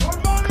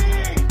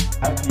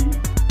happy,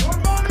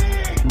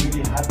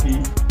 really happy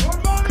to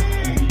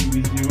be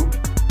with you,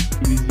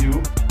 happy, really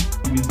happy to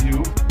be with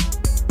you.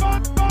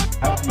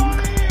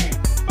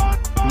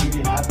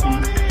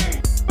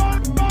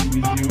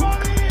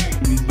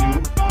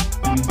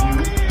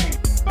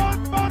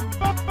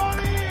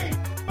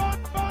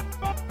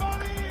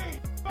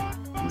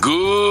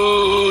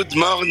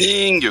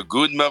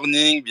 Good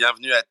morning,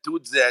 bienvenue à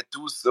toutes et à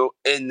tous au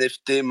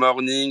NFT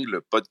Morning,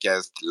 le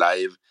podcast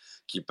live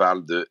qui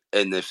parle de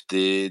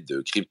NFT,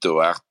 de crypto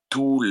art.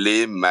 Tous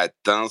les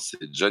matins,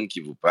 c'est John qui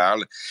vous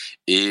parle.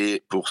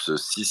 Et pour ce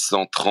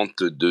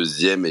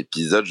 632e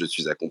épisode, je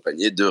suis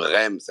accompagné de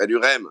Rem. Salut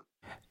Rem.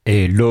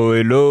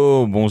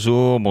 Hello,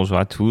 bonjour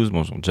à tous,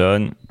 bonjour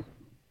John.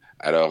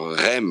 Alors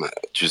Rem,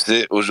 tu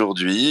sais,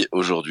 aujourd'hui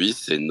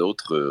c'est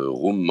notre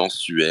room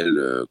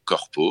mensuel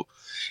Corpo.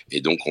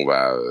 Et donc, on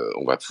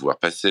va pouvoir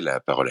passer la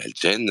parole à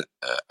Jen.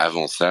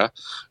 Avant ça,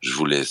 je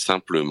voulais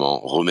simplement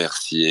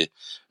remercier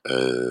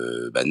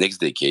Next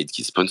Decade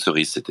qui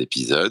sponsorise cet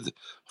épisode.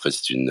 En fait,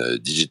 c'est une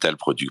digital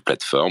product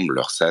platform.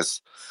 Leur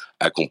SaaS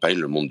accompagne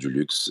le monde du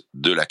luxe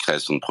de la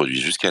création de produits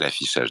jusqu'à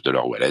l'affichage de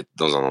leur wallet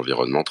dans un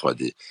environnement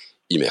 3D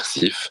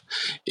immersif.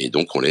 Et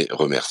donc, on les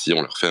remercie,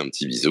 on leur fait un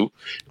petit bisou.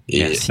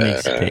 Merci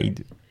Next Decade.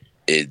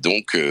 Et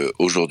donc,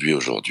 aujourd'hui,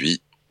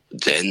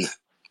 Jen,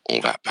 on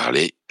va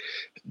parler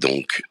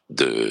on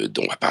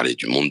va parler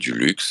du monde du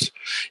luxe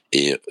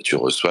et tu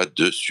reçois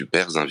 2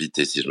 super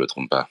invités si je me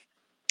trompe pas.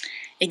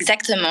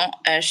 Exactement.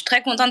 Je suis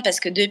très contente parce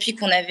que depuis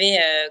qu'on avait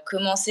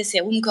commencé ces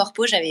rooms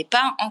corpo, j'avais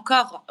pas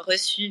encore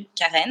reçu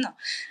Karen,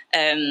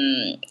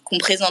 qu'on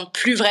présente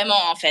plus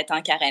vraiment en fait,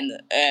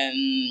 Karen,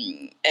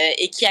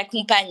 et qui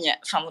accompagne.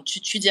 Enfin,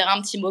 tu diras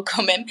un petit mot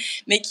quand même,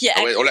 mais qui.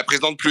 Ouais, on la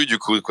présente plus du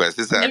coup, quoi.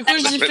 C'est ça. Du coup,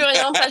 je dis plus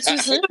rien, pas de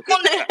souci.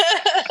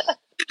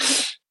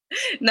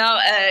 Non,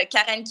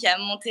 Karen qui a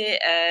monté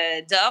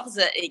Doors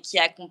et qui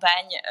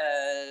accompagne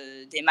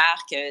des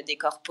marques, des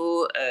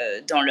corpos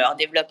dans leur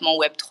développement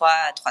Web3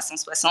 à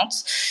 360.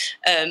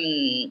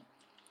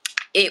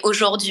 Et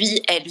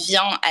aujourd'hui, elle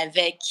vient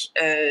avec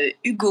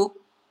Hugo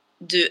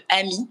de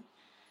Ami.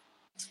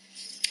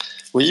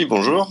 Oui,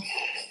 bonjour.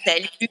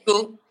 Salut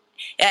Hugo.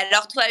 Et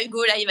alors toi,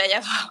 Hugo, là, il va y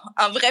avoir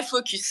un vrai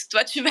focus.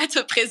 Toi, tu vas te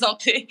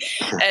présenter.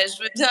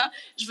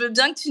 Je veux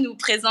bien que tu nous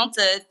présentes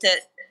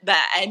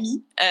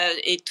Ami,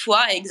 et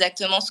toi,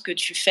 exactement ce que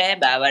tu fais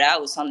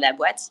au sein de la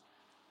boîte.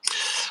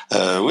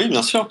 Oui,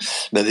 bien sûr.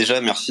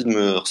 Déjà, merci de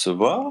me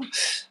recevoir.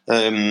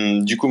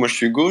 Du coup, moi, je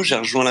suis Hugo. J'ai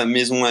rejoint la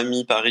maison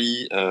Ami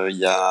Paris il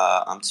y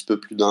a un petit peu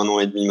plus d'1 an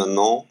et demi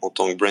maintenant en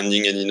tant que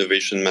Branding and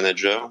Innovation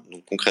Manager.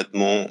 Donc,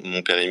 concrètement,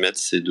 mon périmètre,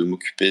 c'est de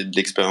m'occuper de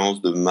l'expérience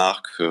de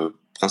marque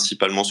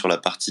principalement sur la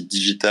partie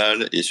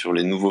digitale et sur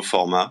les nouveaux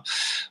formats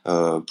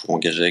pour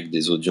engager avec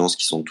des audiences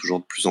qui sont toujours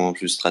de plus en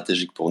plus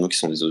stratégiques pour nous, qui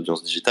sont des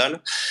audiences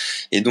digitales.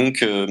 Et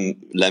donc,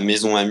 la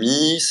maison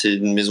Ami, c'est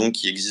une maison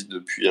qui existe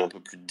depuis un peu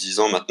plus de 10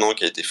 ans maintenant,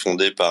 qui a été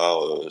fondée par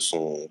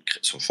son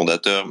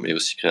fondateur, mais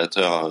aussi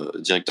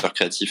directeur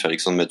créatif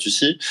Alexandre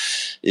Matussi,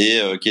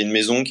 et qui est une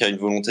maison qui a une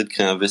volonté de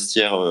créer un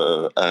vestiaire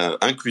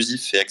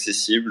inclusif et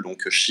accessible,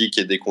 donc chic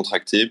et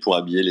décontracté pour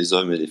habiller les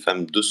hommes et les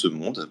femmes de ce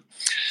monde.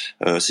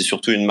 C'est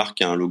surtout une marque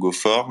qui a un logo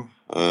fort,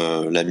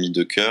 l'ami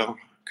de cœur,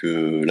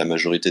 que la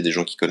majorité des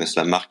gens qui connaissent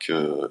la marque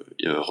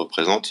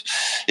représentent,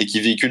 et qui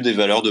véhicule des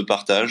valeurs de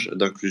partage,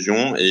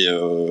 d'inclusion. Et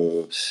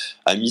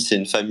amis, c'est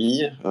une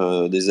famille,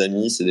 des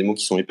amis, c'est des mots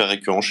qui sont hyper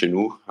récurrents chez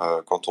nous.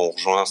 Quand on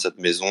rejoint cette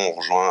maison, on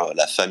rejoint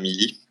la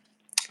famille,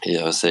 et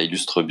ça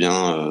illustre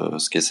bien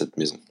ce qu'est cette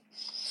maison.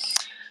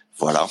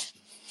 Voilà.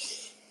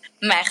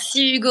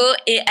 Merci Hugo.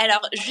 Et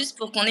alors, juste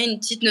pour qu'on ait une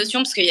petite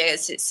notion, parce que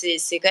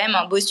c'est quand même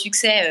un beau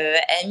succès,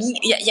 Ami,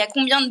 il y a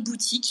combien de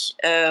boutiques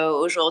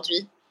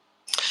aujourd'hui ?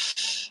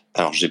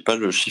 Alors, j'ai pas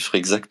le chiffre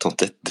exact en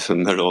tête,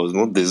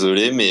 malheureusement,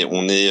 désolé, mais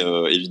on est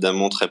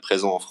évidemment très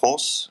présent en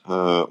France.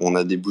 On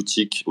a des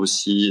boutiques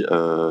aussi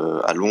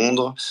à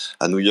Londres,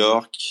 à New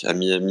York, à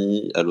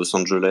Miami, à Los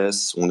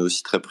Angeles. On est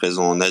aussi très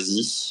présent en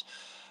Asie.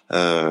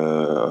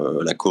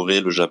 La Corée,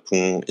 le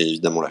Japon et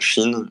évidemment la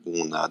Chine, où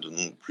on a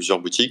plusieurs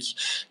boutiques,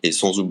 et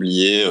sans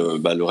oublier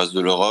le reste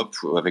de l'Europe,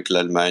 avec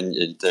l'Allemagne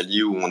et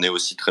l'Italie, où on est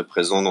aussi très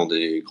présent dans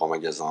des grands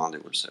magasins, des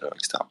wholesalers,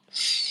 etc.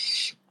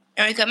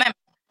 Oui, quand même.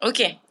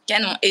 Ok,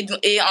 canon.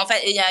 Et en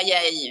fait,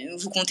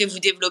 vous comptez vous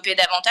développer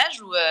davantage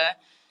ou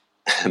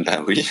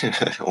Oui,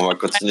 on va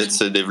continuer de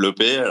se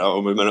développer.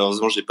 Alors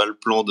malheureusement, j'ai pas le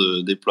plan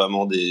de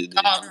déploiement des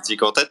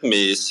boutiques en tête,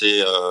 mais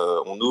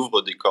on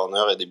ouvre des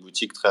corners et des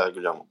boutiques très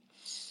régulièrement.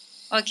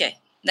 Ok,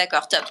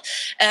 d'accord, top.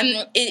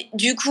 Et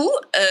du coup,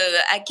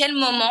 à quel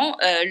moment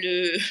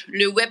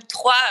le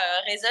Web3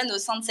 résonne au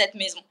sein de cette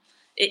maison ?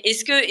 Et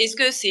est-ce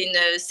que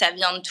ça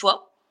vient de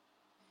toi ?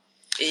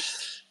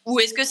 Ou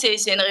est-ce que c'est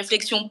une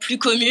réflexion plus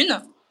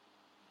commune ?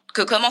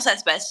 Comment ça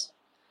se passe ?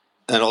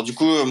 Alors du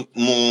coup,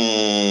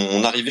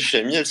 mon arrivée chez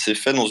Ami, elle s'est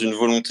faite dans une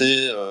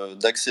volonté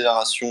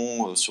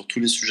d'accélération sur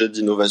tous les sujets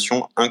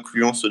d'innovation,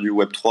 incluant ceux du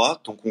Web3.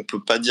 Donc on peut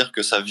pas dire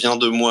que ça vient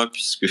de moi,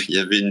 puisqu'il y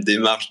avait une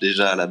démarche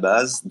déjà à la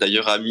base.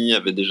 D'ailleurs, Ami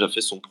avait déjà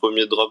fait son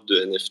premier drop de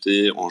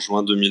NFT en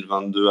juin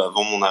 2022,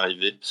 avant mon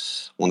arrivée.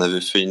 On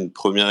avait fait une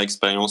première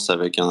expérience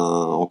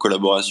en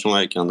collaboration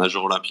avec un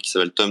nageur olympique qui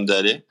s'appelle Tom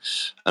Daley,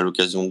 à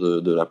l'occasion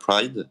de la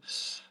Pride.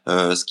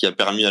 Ce qui a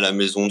permis à la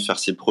maison de faire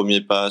ses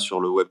premiers pas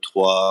sur le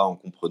Web3 en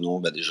comprenant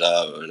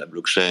déjà la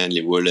blockchain, les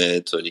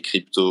wallets, les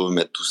cryptos,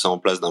 mettre tout ça en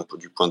place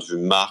du point de vue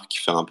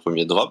marque, faire un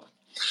premier drop.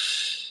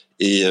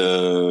 Et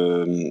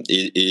donc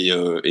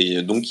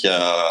il y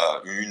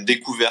a eu une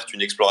découverte,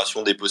 une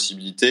exploration des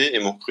possibilités, et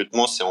mon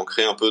recrutement s'est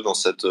ancré un peu dans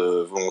cette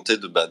volonté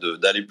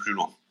d'aller plus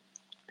loin.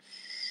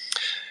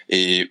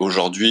 Et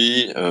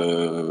aujourd'hui,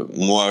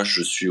 moi,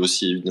 je suis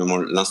aussi évidemment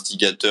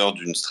l'instigateur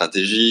d'une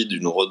stratégie,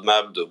 d'une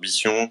roadmap,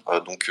 d'ambition.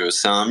 Donc,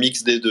 c'est un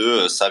mix des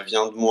deux. Ça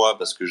vient de moi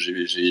parce que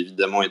j'ai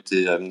évidemment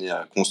été amené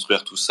à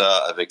construire tout ça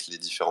avec les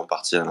différents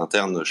partis à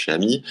l'interne chez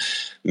Ami.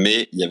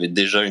 Mais il y avait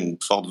déjà une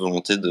forte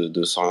volonté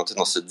de s'orienter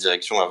dans cette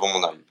direction avant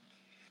mon arrivée.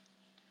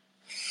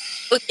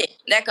 Ok,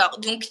 d'accord.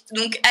 Donc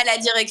à la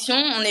direction,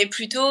 on est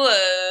plutôt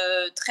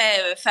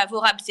très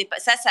favorable.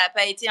 Ça n'a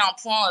pas été un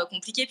point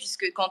compliqué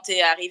puisque quand tu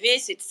es arrivé,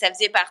 ça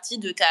faisait partie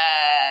de ta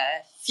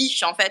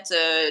fiche en fait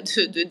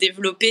de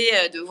développer,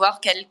 de voir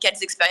quelles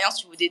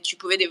expériences tu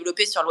pouvais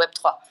développer sur le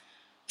Web3.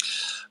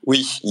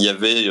 Oui, il y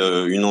avait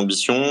une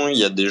ambition. Il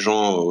y a des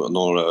gens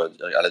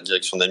à la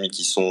direction d'Ami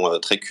qui sont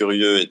très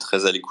curieux et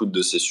très à l'écoute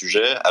de ces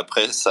sujets.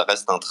 Après, ça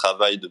reste un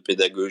travail de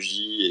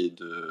pédagogie et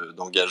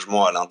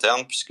d'engagement à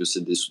l'interne, puisque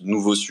c'est des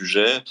nouveaux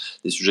sujets,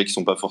 des sujets qui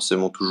sont pas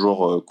forcément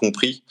toujours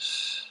compris.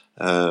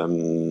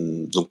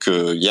 Donc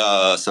il y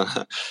a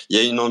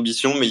une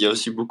ambition, mais il y a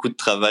aussi beaucoup de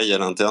travail à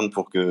l'interne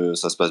pour que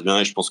ça se passe bien.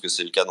 Et je pense que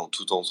c'est le cas dans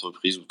toute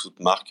entreprise ou toute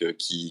marque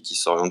qui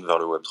s'oriente vers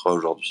le Web3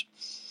 aujourd'hui.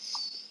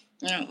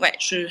 Ouais,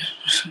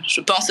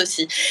 je pense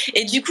aussi.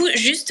 Et du coup,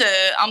 juste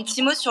un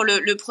petit mot sur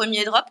le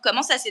premier drop.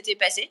 Comment ça s'était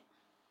passé ?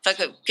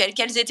 Enfin,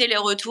 quels étaient les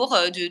retours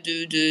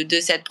de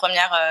cette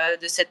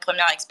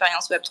première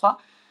expérience Web3 ?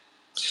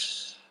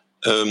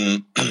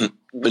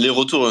 Les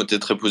retours ont été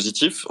très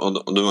positifs.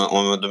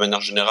 De manière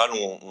générale,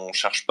 on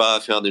cherche pas à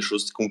faire des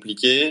choses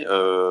compliquées.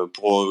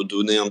 Pour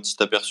donner un petit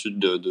aperçu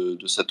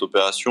de cette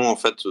opération, en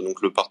fait,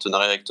 donc le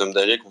partenariat avec Tom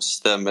Daley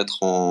consistait à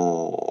mettre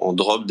en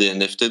drop des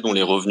NFT dont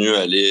les revenus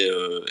allaient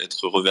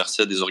être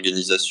reversés à des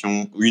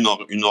organisations, une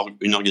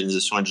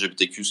organisation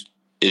LGBTQ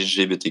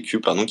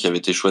qui avait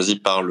été choisie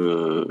par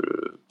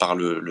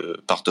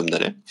Tom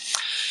Daley.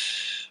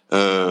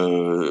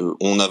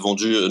 On a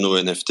vendu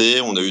nos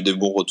NFT, on a eu des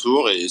bons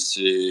retours et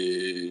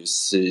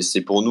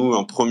c'est pour nous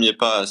un premier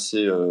pas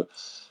assez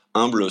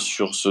humble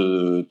sur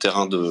ce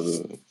terrain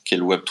qu'est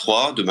le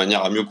Web3, de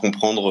manière à mieux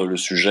comprendre le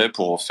sujet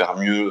pour en faire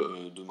mieux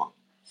demain.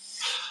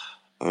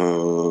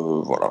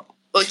 Voilà.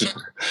 Ok.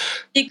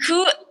 Du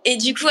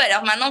coup,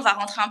 alors maintenant, on va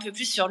rentrer un peu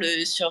plus sur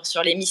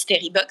les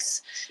mystery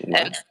box.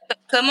 Ouais.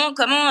 Comment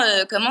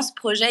ce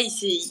projet il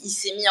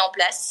s'est mis en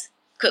place ?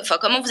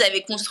 Comment vous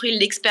avez construit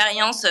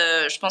l'expérience ?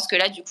 Je pense que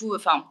là, du coup,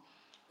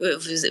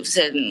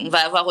 on va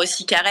avoir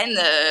aussi Karen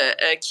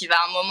qui va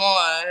à un moment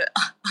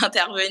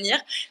intervenir.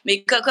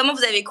 Mais comment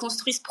vous avez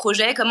construit ce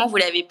projet ? Comment vous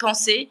l'avez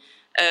pensé ?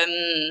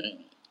 Je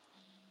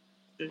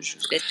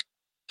vous laisse.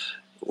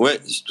 Ouais,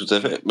 tout à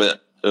fait.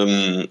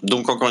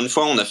 Donc encore une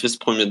fois, on a fait ce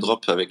premier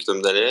drop avec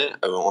Tom Daley.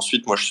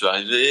 Ensuite, moi, je suis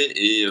arrivé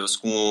et ce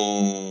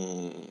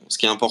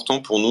qui est important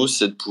pour nous,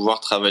 c'est de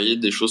pouvoir travailler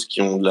des choses qui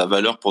ont de la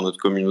valeur pour notre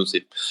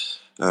communauté.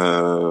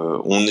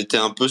 On était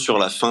un peu sur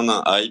la fin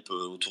d'un hype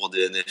autour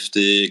des NFT,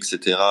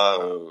 etc.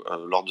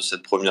 Lors de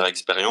cette première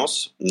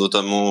expérience,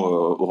 notamment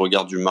au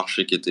regard du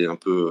marché qui était un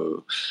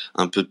peu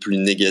plus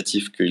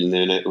négatif qu'il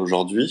n'est l'est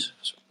aujourd'hui.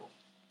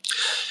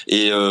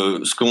 Et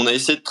ce qu'on a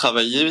essayé de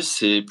travailler,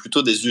 c'est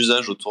plutôt des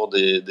usages autour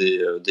des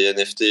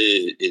NFT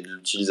et de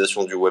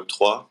l'utilisation du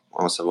Web3,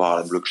 à savoir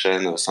la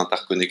blockchain,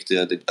 s'interconnecter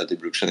à des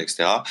blockchains,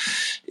 etc.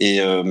 Et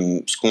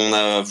ce qu'on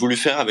a voulu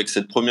faire avec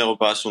cette première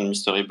opération de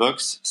Mystery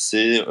Box,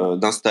 c'est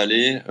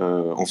d'installer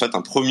en fait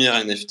un premier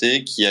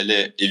NFT qui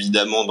allait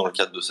évidemment, dans le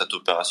cadre de cette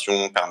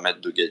opération, permettre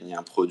de gagner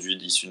un produit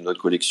issu de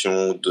notre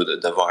collection,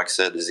 d'avoir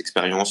accès à des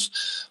expériences.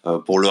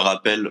 Pour le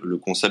rappel, le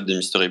concept des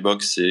Mystery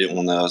Box, c'est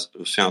on a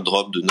fait un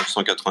drop de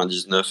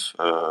 999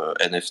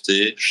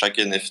 NFT. Chaque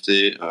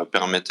NFT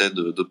permettait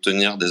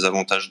d'obtenir des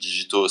avantages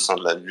digitaux au sein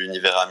de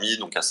l'univers Ami,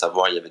 donc à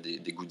savoir il y avait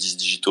des goodies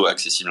digitaux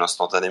accessibles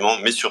instantanément,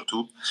 mais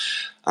surtout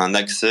un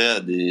accès à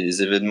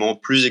des événements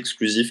plus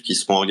exclusifs qui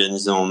seront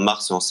organisés en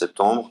mars et en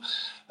septembre.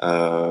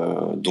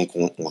 Donc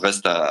on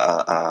reste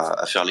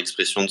à faire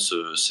l'expression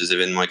de ces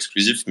événements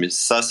exclusifs, mais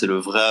ça c'est le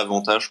vrai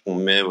avantage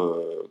qu'on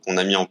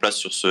a mis en place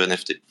sur ce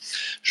NFT.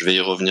 Je vais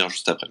y revenir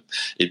juste après.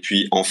 Et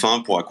puis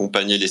enfin, pour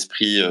accompagner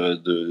l'esprit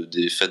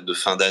des fêtes de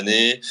fin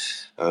d'année,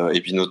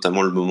 et puis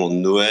notamment le moment de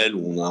Noël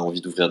où on a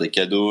envie d'ouvrir des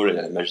cadeaux,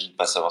 la magie de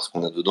pas savoir ce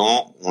qu'on a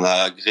dedans, on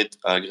a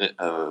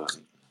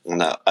on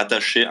a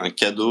attaché un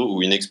cadeau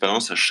ou une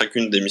expérience à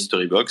chacune des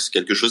mystery box,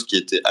 quelque chose qui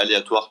était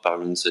aléatoire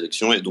parmi une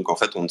sélection, et donc en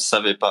fait on ne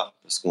savait pas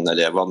ce qu'on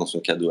allait avoir dans son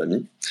cadeau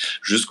ami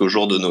jusqu'au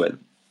jour de Noël,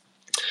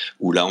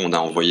 où là on a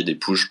envoyé des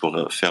pushs pour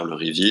faire le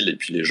reveal, et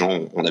puis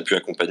on a pu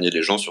accompagner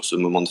les gens sur ce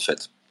moment de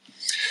fête.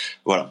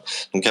 Voilà.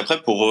 Donc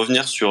après, pour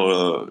revenir sur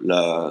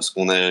ce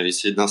qu'on a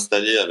essayé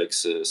d'installer avec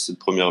cette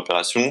première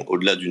opération,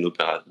 au-delà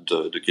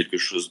de quelque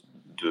chose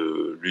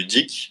de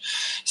ludique,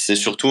 c'est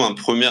surtout un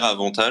premier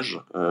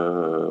avantage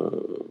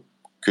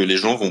que les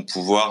gens vont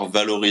pouvoir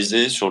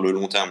valoriser sur le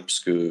long terme,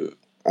 puisque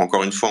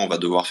encore une fois, on va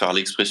devoir faire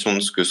l'expression de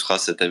ce que sera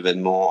cet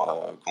événement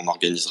qu'on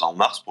organisera en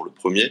mars pour le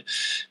premier.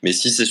 Mais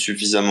si c'est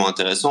suffisamment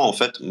intéressant, en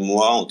fait,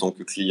 moi, en tant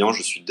que client,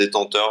 je suis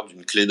détenteur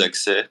d'une clé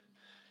d'accès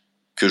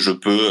que je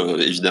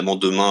peux évidemment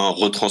demain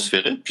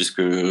retransférer,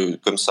 puisque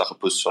comme ça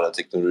repose sur la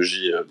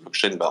technologie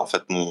blockchain, en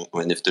fait mon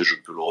NFT je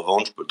peux le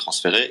revendre, je peux le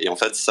transférer, et en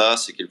fait ça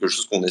c'est quelque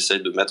chose qu'on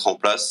essaye de mettre en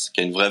place, qui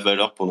a une vraie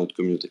valeur pour notre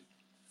communauté.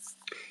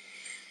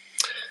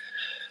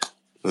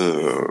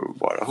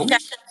 Voilà.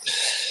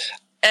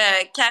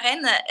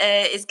 Karen,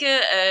 est-ce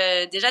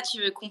que déjà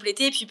tu veux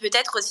compléter et puis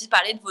peut-être aussi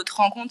parler de votre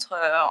rencontre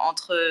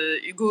entre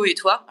Hugo et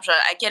toi, genre,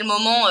 à quel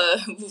moment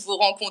vous vous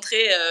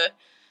rencontrez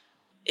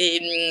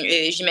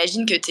et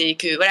j'imagine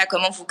que voilà,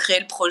 comment vous créez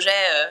le projet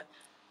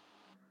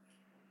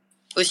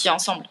aussi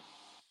ensemble.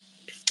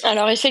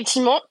 Alors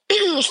effectivement,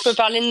 je peux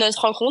parler de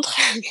notre rencontre.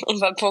 On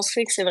va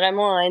penser que c'est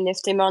vraiment un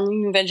NFT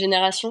Morning nouvelle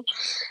génération.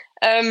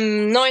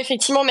 Non,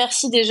 effectivement,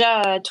 merci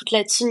déjà à toute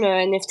la team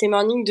NFT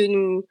Morning de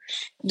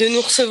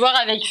nous recevoir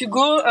avec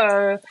Hugo.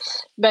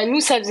 Nous,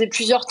 ça faisait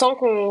plusieurs temps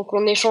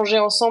qu'on échangeait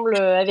ensemble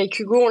avec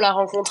Hugo. On l'a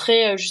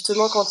rencontré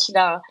justement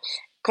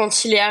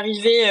quand il est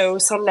arrivé au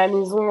sein de la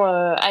maison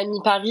Ami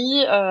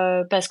Paris,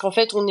 parce qu'en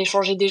fait, on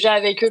échangeait déjà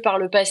avec eux par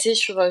le passé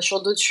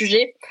sur d'autres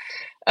sujets.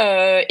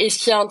 Et ce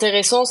qui est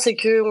intéressant, c'est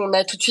que on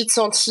a tout de suite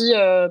senti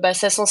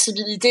sa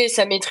sensibilité et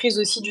sa maîtrise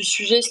aussi du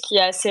sujet, ce qui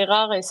est assez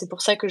rare, et c'est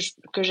pour ça que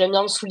j'aime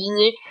bien le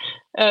souligner,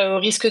 au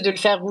risque de le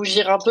faire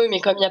rougir un peu, mais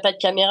comme il n'y a pas de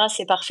caméra,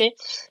 c'est parfait,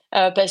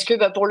 parce que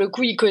pour le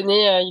coup, il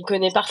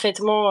connaît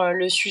parfaitement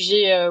le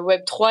sujet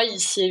Web3, il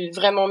s'y est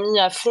vraiment mis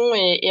à fond,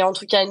 et en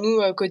tout cas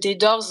nous, côté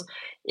Doors,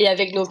 et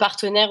avec nos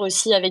partenaires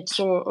aussi avec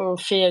qui on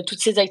fait toutes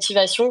ces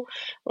activations,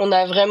 on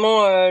a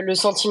vraiment le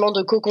sentiment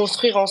de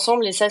co-construire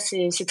ensemble, et ça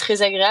c'est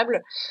très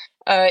agréable.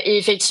 Et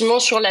effectivement,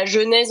 sur la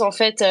genèse en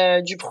fait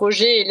du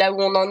projet et là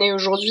où on en est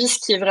aujourd'hui, ce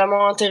qui est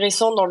vraiment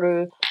intéressant dans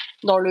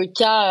le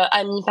cas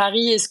Ami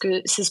Paris, et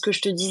c'est ce que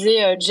je te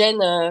disais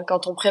Jen,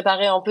 quand on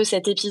préparait un peu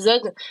cet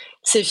épisode,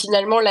 c'est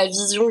finalement la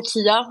vision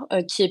qu'il y a,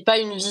 qui est pas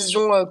une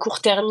vision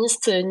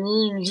court-termiste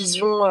ni une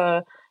vision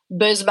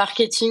buzz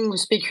marketing ou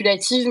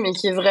spéculative, mais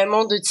qui est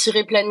vraiment de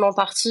tirer pleinement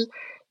parti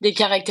des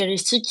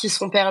caractéristiques qui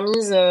sont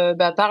permises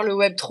par le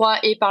Web3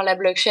 et par la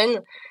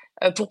blockchain,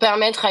 pour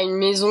permettre à une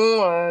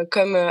maison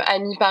comme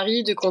Ami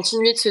Paris de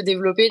continuer de se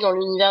développer dans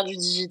l'univers du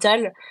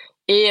digital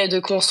et de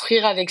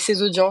construire avec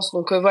ses audiences.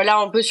 Donc voilà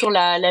un peu sur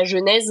la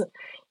genèse.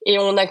 Et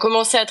on a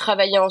commencé à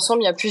travailler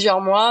ensemble il y a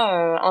plusieurs mois,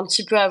 un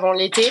petit peu avant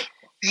l'été,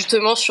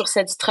 justement sur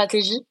cette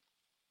stratégie,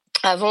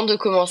 avant de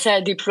commencer à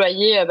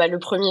déployer le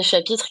premier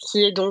chapitre,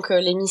 qui est donc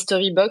les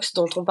Mystery Box,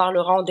 dont on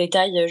parlera en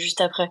détail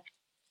juste après.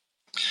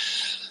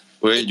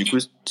 Oui, du coup,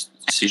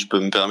 si je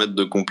peux me permettre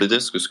de compléter,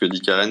 parce que ce que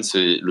dit Karen,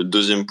 c'est le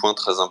deuxième point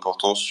très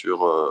important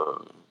sur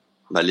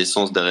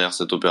l'essence derrière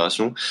cette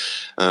opération,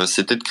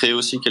 c'était de créer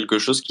aussi quelque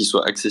chose qui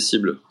soit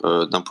accessible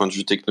d'un point de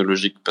vue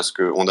technologique, parce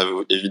qu'on avait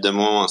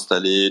évidemment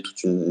installé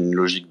toute une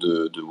logique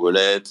de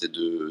wallet et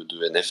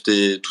de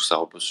NFT, tout ça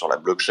repose sur la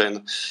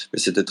blockchain, mais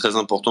c'était très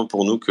important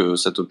pour nous que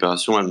cette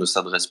opération, elle ne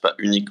s'adresse pas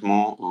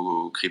uniquement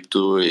aux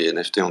crypto et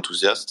NFT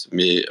enthousiastes,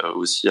 mais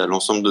aussi à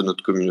l'ensemble de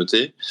notre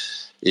communauté.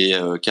 Et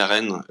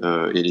Karen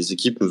et les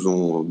équipes nous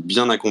ont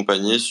bien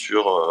accompagnés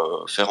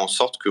sur faire en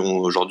sorte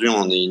qu'aujourd'hui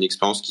on ait une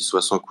expérience qui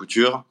soit sans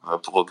couture,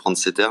 pour reprendre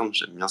ces termes,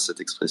 j'aime bien cette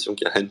expression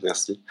Karen,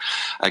 merci,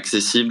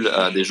 accessible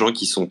à des gens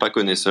qui sont pas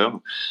connaisseurs.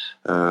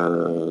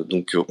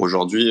 Donc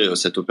aujourd'hui,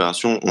 cette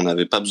opération, on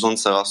n'avait pas besoin de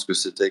savoir ce que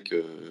c'était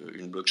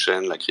qu'une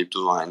blockchain, la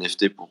crypto, un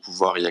NFT pour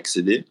pouvoir y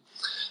accéder.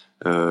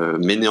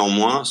 Mais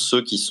néanmoins,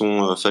 ceux qui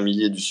sont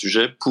familiers du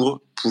sujet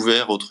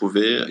pouvaient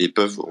retrouver et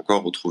peuvent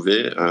encore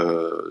retrouver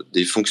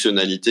des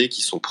fonctionnalités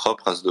qui sont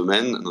propres à ce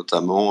domaine,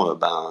 notamment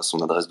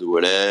son adresse de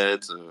wallet,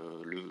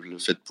 le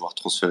fait de pouvoir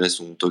transférer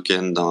son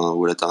token d'un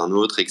wallet à un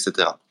autre,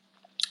 etc.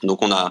 Donc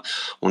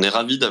on est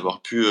ravis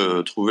d'avoir pu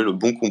trouver le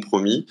bon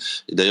compromis,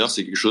 et d'ailleurs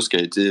c'est quelque chose qui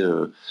a été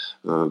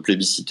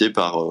plébiscité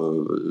par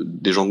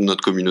des gens de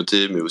notre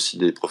communauté, mais aussi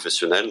des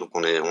professionnels. Donc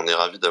on est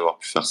ravis d'avoir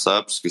pu faire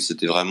ça, parce que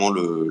c'était vraiment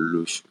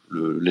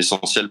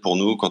l'essentiel pour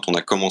nous quand on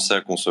a commencé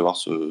à concevoir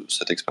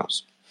cette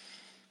expérience.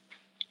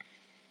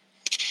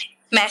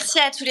 Merci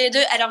à tous les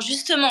deux. Alors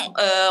justement,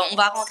 on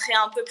va rentrer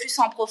un peu plus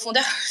en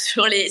profondeur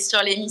sur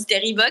les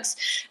Mystery Box.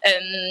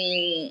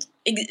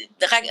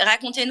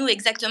 Racontez-nous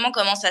exactement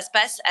comment ça se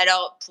passe.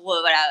 Alors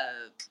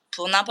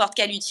pour n'importe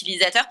quel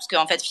utilisateur, parce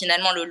qu'en fait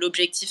finalement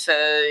l'objectif,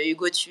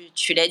 Hugo,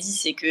 tu l'as dit,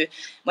 c'est que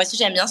moi aussi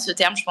j'aime bien ce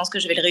terme. Je pense que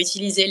je vais le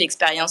réutiliser,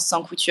 l'expérience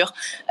sans couture.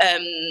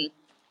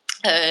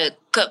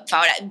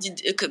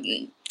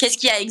 Qu'est-ce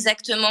qu'il y a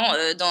exactement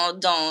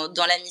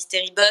dans la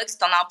mystery box?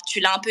 Tu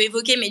l'as un peu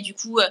évoqué, mais du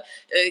coup,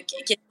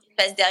 qu'est-ce qui se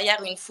passe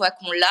derrière une fois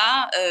qu'on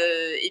l'a?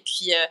 Et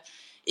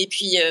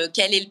puis,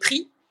 quel est le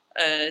prix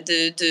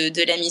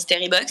de la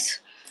mystery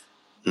box?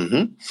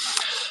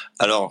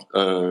 Alors,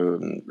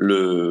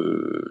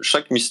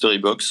 chaque mystery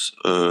box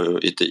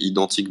était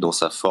identique dans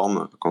sa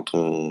forme quand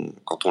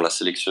on la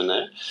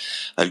sélectionnait.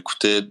 Elle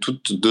coûtait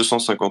toutes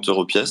 250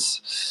 €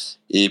 pièce.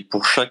 Et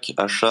pour chaque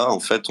achat, en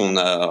fait, on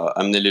a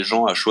amené les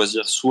gens à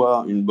choisir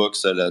soit une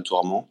box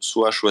aléatoirement,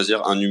 soit à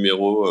choisir un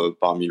numéro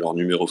parmi leurs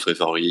numéros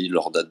favoris,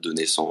 leur date de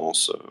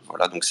naissance.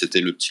 Voilà, donc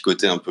c'était le petit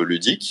côté un peu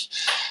ludique.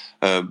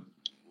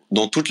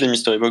 Dans toutes les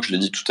mystery box, je l'ai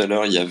dit tout à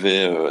l'heure, il y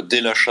avait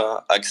dès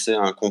l'achat accès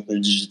à un contenu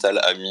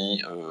digital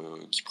ami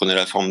qui prenait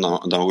la forme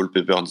d'un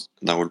wallpaper.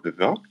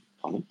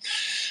 Pardon.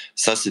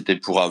 Ça, c'était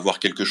pour avoir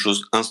quelque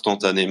chose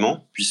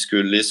instantanément, puisque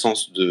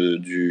l'essence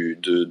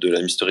de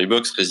la mystery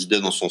box résidait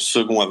dans son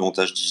second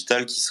avantage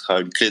digital, qui sera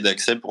une clé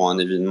d'accès pour un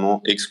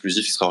événement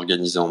exclusif qui sera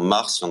organisé en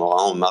mars. Il y en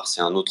aura un en mars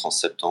et un autre en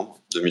septembre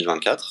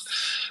 2024.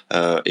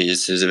 Et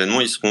ces événements,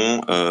 ils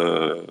seront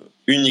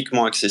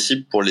uniquement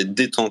accessible pour les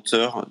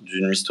détenteurs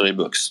d'une mystery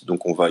box.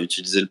 Donc on va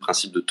utiliser le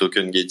principe de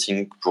token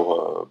gating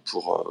pour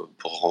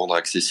rendre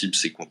accessibles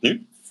ces contenus.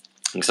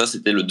 Donc ça,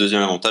 c'était le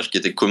deuxième avantage qui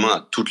était commun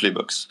à toutes les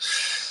box.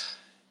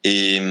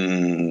 Et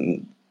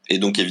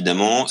donc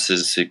évidemment,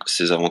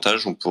 ces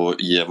avantages, on pourrait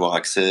y avoir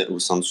accès au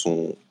sein de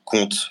son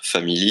compte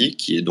Family,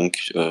 qui est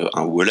donc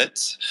un wallet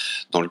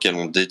dans lequel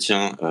on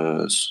détient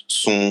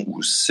son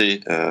ou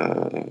ses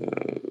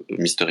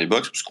mystery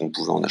box, puisqu'on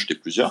pouvait en acheter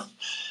plusieurs.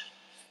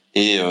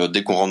 Et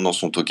dès qu'on rentre dans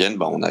son token,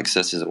 on a accès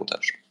à ces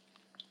avantages.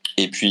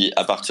 Et puis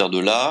à partir de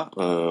là,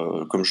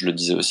 comme je le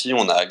disais aussi,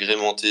 on a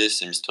agrémenté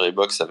ces mystery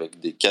box avec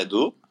des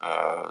cadeaux,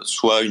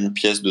 soit une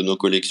pièce de nos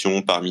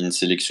collections parmi une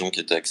sélection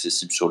qui était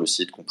accessible sur le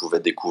site qu'on pouvait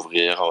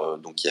découvrir.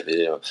 Donc il y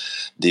avait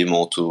des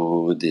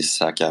manteaux, des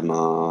sacs à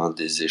main,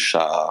 des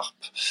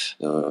écharpes.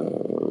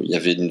 Il y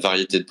avait une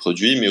variété de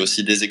produits, mais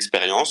aussi des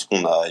expériences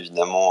qu'on a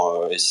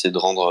évidemment essayé de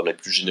rendre les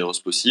plus généreuses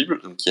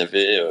possibles. Donc il y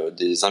avait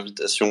des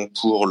invitations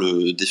pour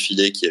le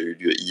défilé qui a eu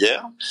lieu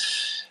hier.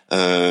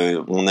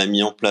 On a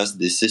mis en place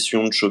des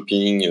sessions de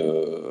shopping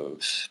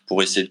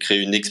pour essayer de créer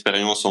une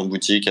expérience en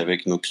boutique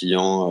avec nos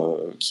clients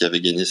qui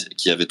avaient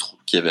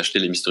acheté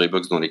les mystery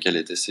box dans lesquelles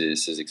étaient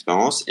ces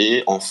expériences.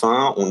 Et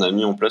enfin, on a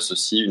mis en place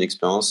aussi une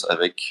expérience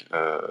avec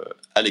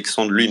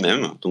Alexandre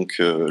lui-même. Donc,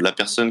 la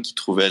personne qui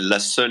trouvait la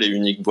seule et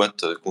unique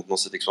boîte contenant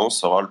cette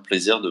expérience aura le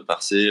plaisir de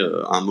passer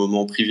un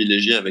moment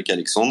privilégié avec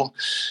Alexandre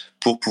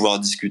pour pouvoir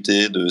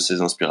discuter de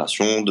ses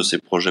inspirations, de ses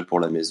projets pour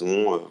la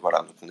maison. Voilà,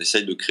 donc on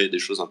essaye de créer des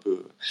choses un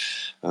peu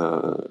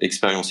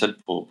expérientielles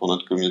pour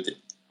notre communauté.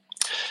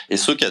 Et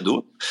ce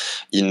cadeau,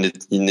 il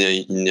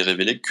n'est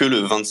révélé que le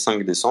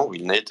 25 décembre,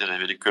 il n'a été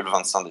révélé que le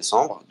 25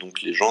 décembre,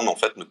 donc les gens en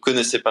fait ne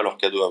connaissaient pas leur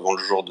cadeau avant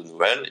le jour de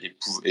Noël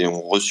et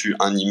ont reçu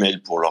un email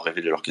pour leur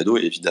révéler leur cadeau,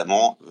 et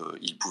évidemment,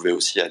 ils pouvaient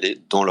aussi aller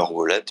dans leur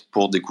wallet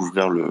pour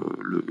découvrir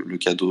le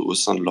cadeau au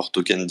sein de leur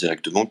token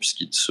directement,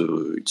 puisqu'il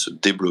se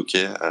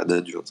débloquait à la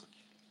date du 25.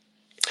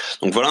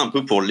 Donc voilà un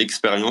peu pour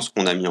l'expérience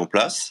qu'on a mis en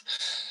place.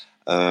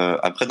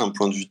 Après, d'un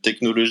point de vue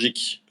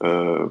technologique,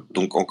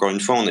 donc encore une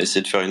fois, on a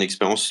essayé de faire une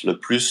expérience le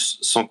plus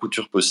sans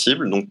couture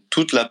possible. Donc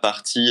toute la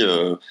partie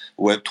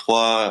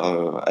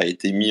Web3 a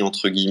été mise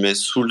entre guillemets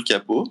sous le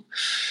capot.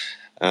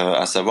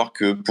 À savoir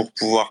que pour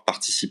pouvoir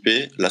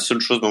participer, la seule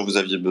chose dont vous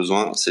aviez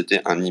besoin,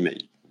 c'était un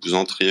email. Vous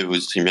entriez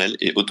votre email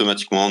et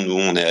automatiquement, nous,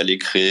 on est allé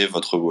créer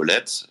votre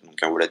wallet,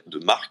 donc un wallet de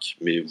marque,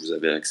 mais vous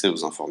avez accès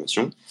aux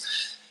informations.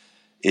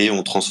 Et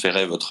on a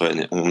transféré votre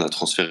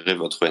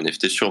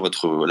NFT sur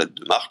votre wallet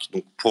de marque.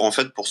 Donc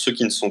pour ceux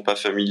qui ne sont pas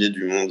familiers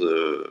du monde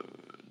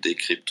des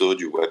cryptos,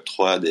 du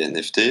Web3, des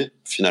NFT,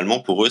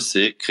 finalement pour eux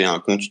c'est créer un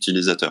compte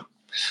utilisateur.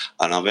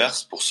 À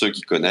l'inverse, pour ceux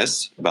qui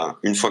connaissent,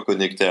 une fois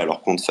connectés à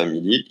leur compte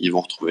Family, ils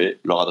vont retrouver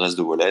leur adresse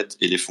de wallet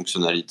et les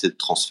fonctionnalités de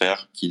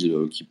transfert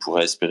qu'ils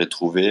pourraient espérer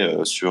trouver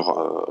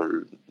sur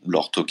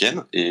leur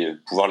token et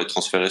pouvoir les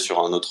transférer sur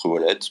un autre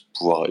wallet,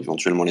 pouvoir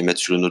éventuellement les mettre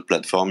sur une autre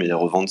plateforme et les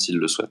revendre s'ils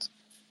le souhaitent.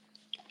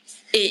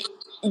 Et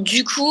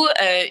du coup,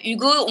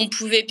 Hugo, on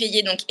pouvait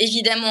payer donc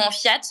évidemment en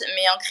fiat,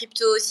 mais en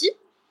crypto aussi?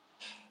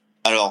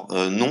 Alors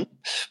non.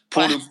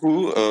 Pour le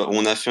coup,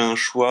 on a fait un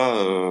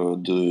choix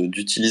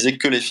d'utiliser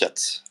que les fiat.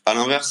 À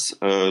l'inverse,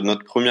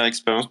 notre première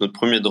expérience, notre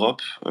premier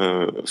drop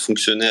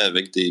fonctionnait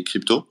avec des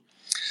cryptos.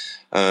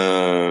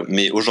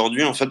 Mais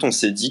aujourd'hui, en fait, on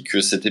s'est dit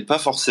que c'était pas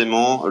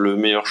forcément le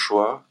meilleur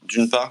choix.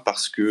 D'une part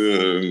parce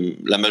que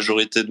la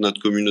majorité de notre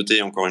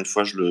communauté, encore une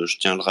fois, je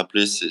tiens à le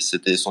rappeler,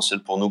 c'était essentiel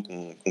pour nous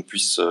qu'on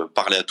puisse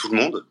parler à tout le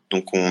monde.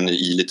 Donc,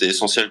 il était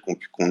essentiel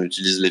qu'on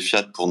utilise les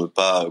fiat pour ne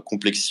pas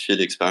complexifier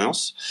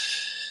l'expérience.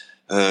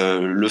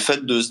 Le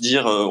fait de se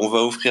dire, on va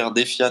offrir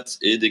des fiat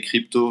et des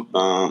cryptos,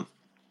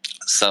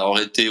 ça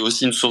aurait été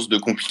aussi une source de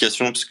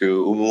complication parce que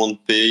au moment de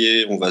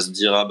payer, on va se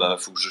dire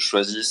faut que je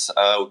choisisse,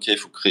 ok,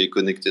 faut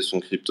connecter son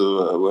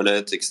crypto wallet,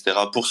 etc.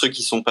 Pour ceux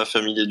qui sont pas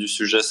familiers du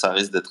sujet, ça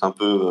risque d'être un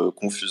peu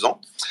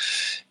confusant.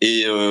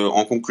 Et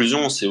en conclusion,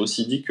 on s'est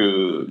aussi dit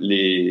que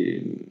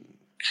les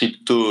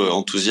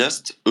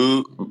crypto-enthousiastes,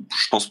 eux,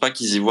 je pense pas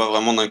qu'ils y voient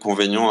vraiment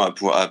d'inconvénient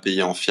à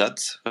payer en fiat.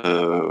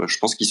 Je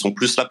pense qu'ils sont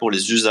plus là pour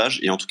les usages,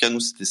 et en tout cas,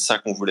 nous, c'était ça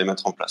qu'on voulait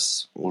mettre en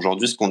place.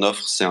 Aujourd'hui, ce qu'on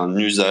offre, c'est un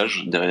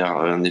usage derrière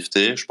un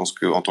NFT. Je pense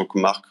qu'en tant que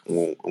marque,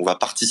 on va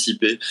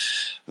participer,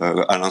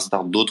 à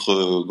l'instar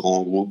d'autres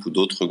grands groupes ou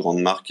d'autres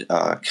grandes marques,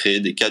 à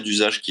créer des cas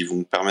d'usage qui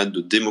vont permettre de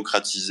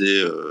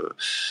démocratiser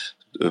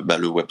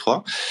le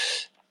Web3.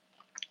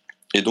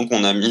 Et donc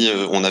on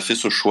a fait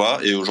ce choix,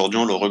 et aujourd'hui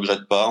on le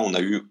regrette pas. On a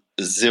eu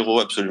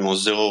absolument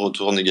zéro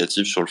retour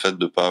négatif sur le fait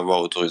de pas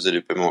avoir autorisé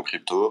les paiements en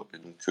crypto. Et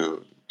donc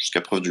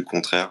jusqu'à preuve du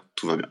contraire,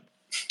 tout va bien.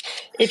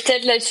 Et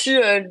peut-être là-dessus,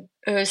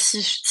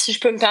 si je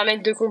peux me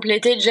permettre de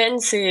compléter, Jen,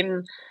 c'est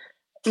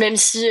même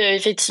si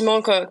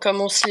effectivement, comme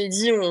on se l'est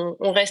dit,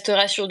 on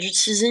restera sur du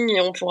teasing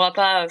et on pourra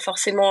pas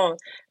forcément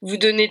vous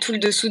donner tout le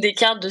dessous des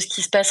cartes de ce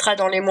qui se passera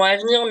dans les mois à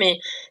venir, mais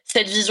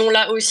cette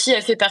vision-là aussi,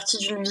 elle fait partie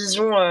d'une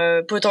vision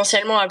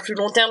potentiellement à plus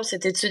long terme.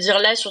 C'était de se dire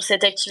là, sur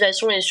cette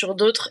activation et sur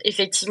d'autres,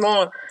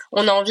 effectivement,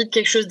 on a envie de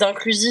quelque chose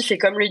d'inclusif, et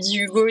comme le dit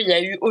Hugo, il n'y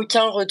a eu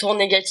aucun retour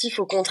négatif,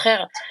 au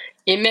contraire.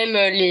 Et même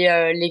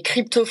les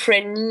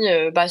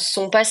crypto-friendly se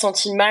sont pas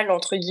sentis mal,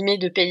 entre guillemets,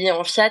 de payer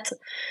en fiat.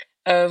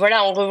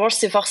 Voilà, en revanche,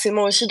 c'est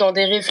forcément aussi dans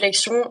des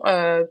réflexions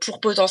pour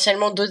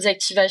potentiellement d'autres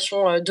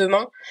activations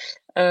demain.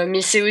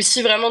 Mais c'est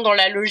aussi vraiment dans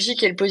la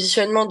logique et le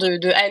positionnement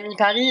de Ami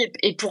Paris.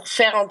 Et pour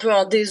faire un peu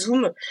un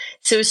dézoom,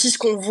 c'est aussi ce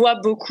qu'on voit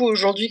beaucoup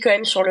aujourd'hui quand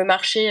même sur le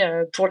marché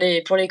pour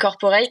les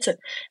corporates,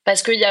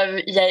 parce qu'il y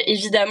a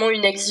évidemment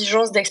une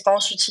exigence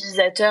d'expérience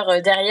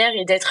utilisateur derrière,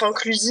 et d'être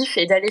inclusif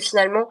et d'aller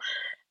finalement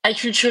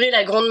acculturer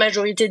la grande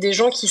majorité des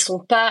gens qui sont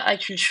pas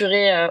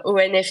acculturés au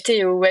NFT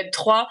et au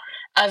Web3,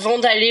 avant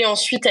d'aller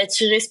ensuite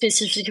attirer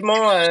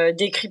spécifiquement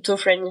des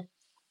crypto-friendly.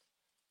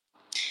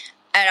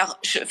 Alors,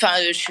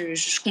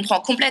 je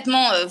comprends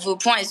complètement vos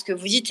points et ce que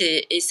vous dites,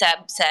 et ça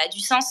a du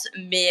sens,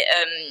 mais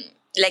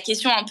la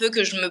question un peu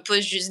que je me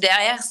pose juste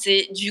derrière,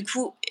 c'est du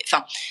coup,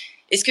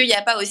 est-ce qu'il n'y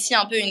a pas aussi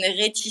un peu une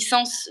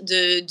réticence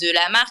de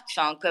la marque,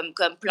 comme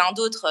plein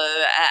d'autres,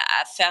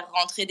 à faire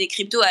rentrer des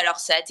cryptos? Alors,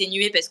 c'est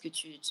atténué parce que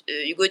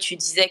Hugo, tu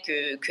disais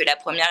que la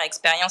première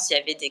expérience, il y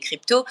avait des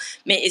cryptos,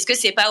 mais est-ce que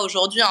c'est pas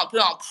aujourd'hui un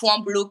peu un point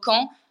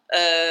bloquant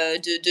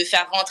de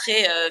faire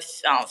rentrer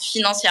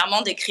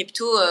financièrement des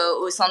cryptos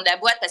au sein de la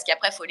boîte, parce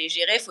qu'après il faut les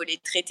gérer, il faut les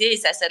traiter, et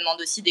ça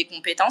demande aussi des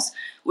compétences?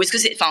 Ou est-ce que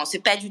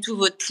c'est pas du tout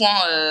votre point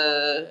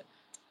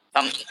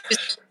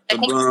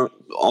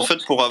En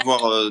fait, pour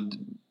avoir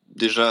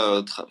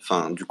déjà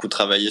du coup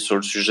travaillé sur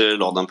le sujet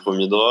lors d'un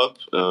premier drop,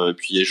 et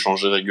puis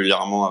échanger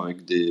régulièrement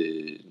avec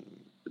des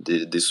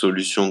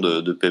solutions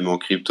de paiement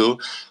crypto,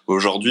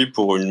 aujourd'hui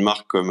pour une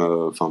marque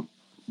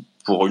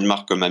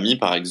comme Ami,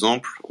 par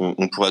exemple,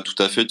 on pourrait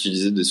tout à fait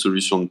utiliser des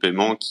solutions de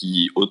paiement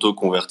qui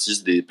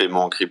auto-convertissent des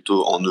paiements en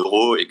crypto en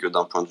euros, et que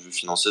d'un point de vue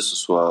financier, ce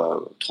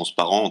soit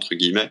transparent, entre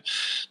guillemets.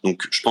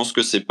 Donc, je pense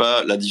que c'est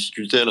pas, la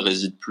difficulté, elle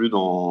réside plus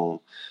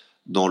dans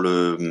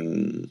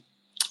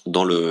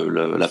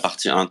la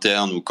partie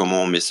interne ou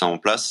comment on met ça en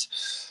place.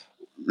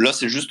 Là,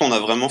 c'est juste, on a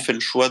vraiment fait le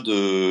choix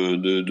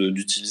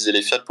d'utiliser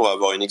les fiat pour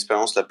avoir une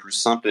expérience la plus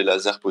simple et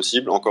laser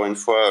possible. Encore une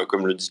fois,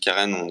 comme le dit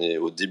Karen, on est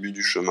au début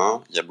du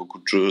chemin. Il y a beaucoup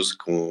de choses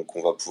qu'on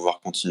va pouvoir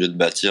continuer de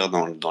bâtir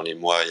dans les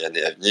mois et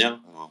années à venir.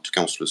 En tout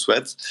cas, on se le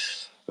souhaite.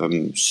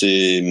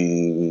 C'est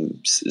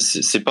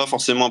pas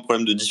forcément un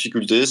problème de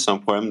difficulté, c'est un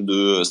problème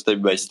de step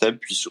by step,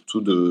 puis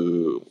surtout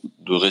de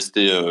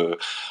rester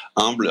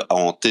humble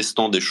en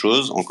testant des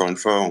choses. Encore une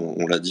fois,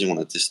 on l'a dit, on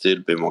a testé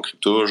le paiement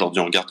crypto.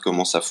 Aujourd'hui, on regarde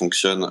comment ça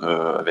fonctionne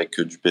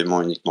avec du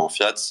paiement uniquement en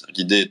fiat.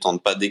 L'idée étant de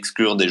pas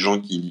d'exclure des gens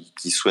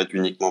qui souhaitent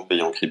uniquement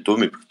payer en crypto,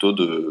 mais plutôt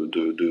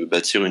de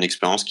bâtir une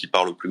expérience qui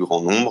parle au plus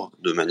grand nombre,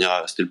 de manière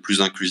à rester le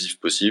plus inclusif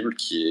possible,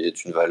 qui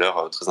est une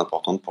valeur très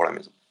importante pour la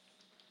maison.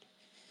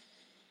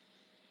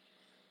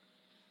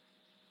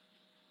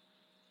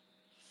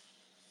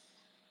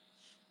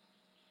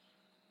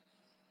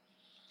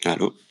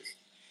 Allô?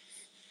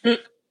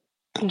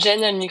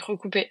 Jen a le micro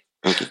coupé.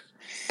 Okay.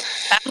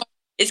 Pardon,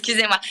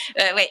 excusez-moi.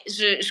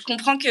 Je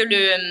comprends que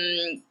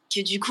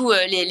du coup,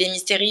 les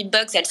Mystery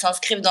Box, elles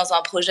s'inscrivent dans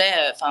un projet,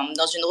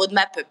 dans une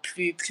roadmap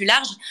plus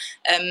large.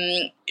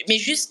 Mais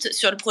juste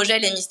sur le projet,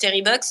 les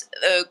Mystery Box,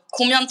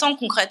 combien de temps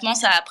concrètement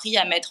ça a pris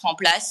à mettre en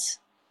place?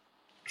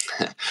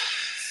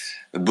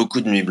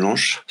 Beaucoup de nuits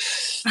blanches.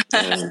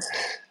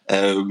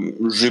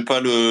 J'ai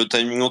pas le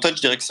timing en tête.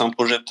 Je dirais que c'est un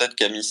projet peut-être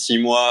qui a mis 6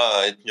 mois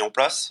à être mis en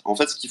place. En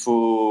fait, ce qu'il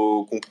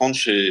faut comprendre,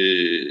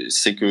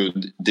 c'est que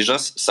déjà,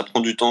 ça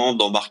prend du temps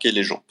d'embarquer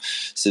les gens.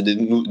 C'est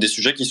des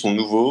sujets qui sont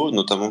nouveaux,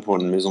 notamment pour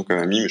une maison comme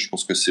Ami, mais je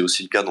pense que c'est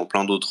aussi le cas dans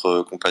plein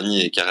d'autres compagnies,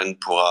 et Karen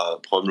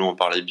pourra probablement en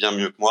parler bien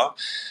mieux que moi.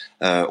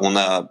 On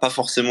n'a pas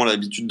forcément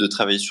l'habitude de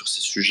travailler sur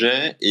ces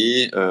sujets,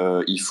 et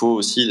il faut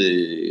aussi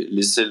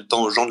laisser le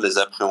temps aux gens de les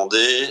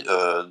appréhender,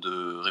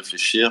 de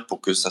réfléchir pour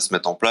que ça se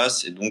mette en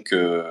place. Et donc,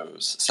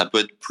 ça peut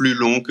être plus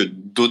long que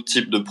d'autres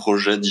types de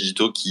projets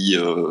digitaux qui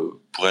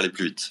pourrait aller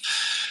plus vite.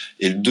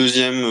 Et la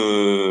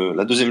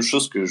deuxième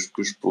chose que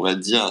je pourrais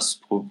dire à ce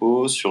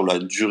propos sur la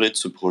durée de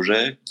ce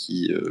projet,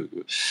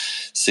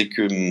 c'est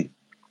que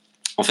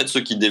en fait,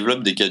 ceux qui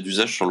développent des cas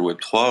d'usage sur le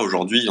Web3,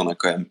 aujourd'hui, il y en a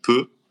quand même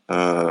peu.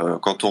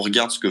 Quand on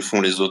regarde ce que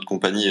font les autres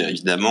compagnies,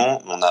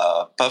 évidemment, on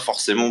n'a pas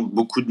forcément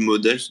beaucoup de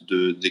modèles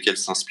desquels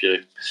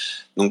s'inspirer.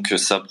 Donc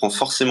ça prend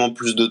forcément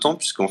plus de temps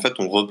puisqu'en fait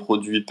on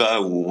reproduit pas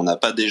ou on n'a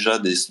pas déjà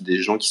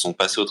des gens qui sont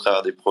passés au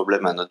travers des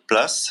problèmes à notre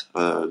place.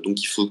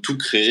 Donc il faut tout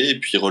créer et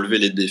puis relever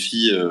les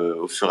défis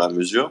au fur et à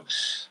mesure.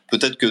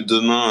 Peut-être que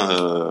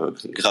demain,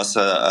 grâce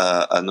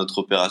à notre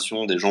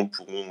opération, des gens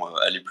pourront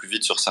aller plus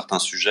vite sur certains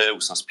sujets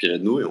ou s'inspirer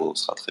de nous et on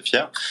sera très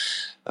fiers.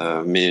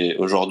 Mais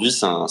aujourd'hui,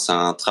 c'est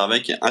un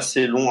travail qui est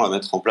assez long à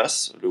mettre en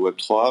place, le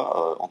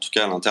Web3, en tout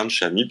cas à l'interne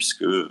chez Ami,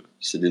 puisque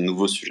c'est des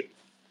nouveaux sujets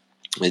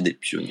et des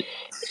pionniers.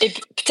 Et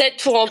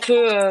peut-être pour un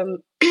peu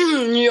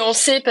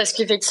nuancer, parce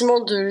qu'effectivement,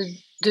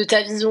 de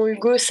ta vision,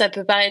 Hugo, ça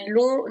peut paraître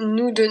long.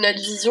 Nous, de notre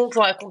vision,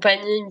 pour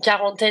accompagner une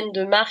quarantaine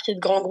de marques et de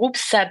grands groupes,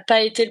 ça n'a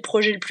pas été le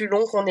projet le plus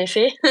long qu'on ait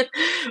fait.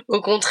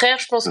 Au contraire,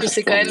 je pense que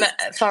c'est quand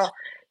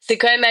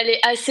même allé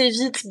assez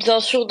vite, bien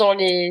sûr,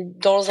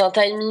 dans un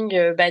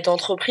timing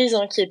d'entreprise,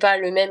 qui est pas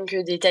le même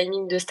que des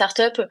timings de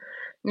start-up.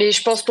 Mais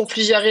je pense pour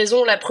plusieurs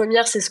raisons. La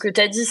première, c'est ce que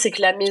tu as dit, c'est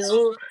que la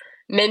maison,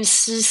 même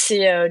si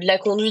c'est de la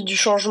conduite du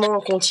changement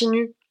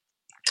continu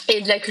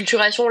et de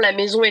l'acculturation, la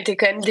maison était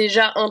quand même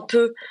déjà un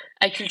peu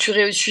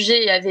acculturée au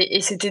sujet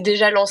et s'était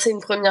déjà lancée une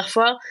première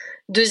fois.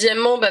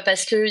 Deuxièmement,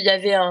 parce qu'il y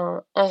avait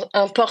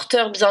un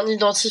porteur bien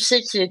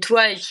identifié qui est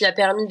toi et qui a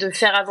permis de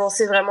faire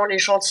avancer vraiment les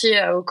chantiers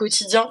au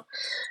quotidien.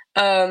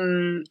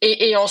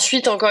 Et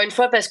ensuite, encore une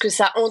fois, parce que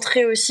ça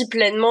entrait aussi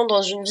pleinement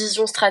dans une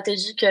vision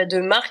stratégique de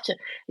marque.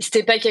 Et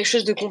c'était pas quelque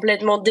chose de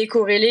complètement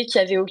décorrélé qui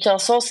avait aucun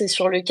sens et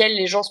sur lequel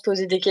les gens se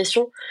posaient des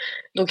questions.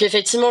 Donc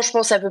effectivement, je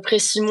pense à peu près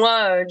 6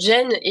 mois,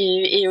 Jen,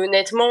 et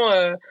honnêtement,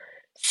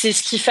 c'est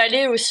ce qu'il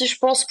fallait aussi, je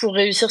pense, pour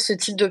réussir ce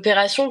type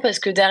d'opération, parce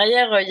que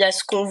derrière, il y a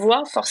ce qu'on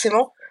voit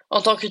forcément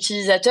en tant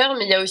qu'utilisateur,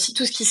 mais il y a aussi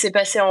tout ce qui s'est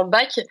passé en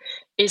back,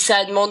 et ça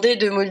a demandé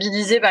de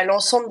mobiliser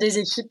l'ensemble des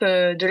équipes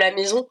de la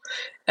maison,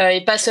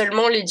 et pas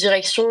seulement les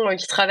directions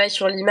qui travaillent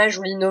sur l'image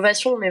ou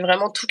l'innovation, mais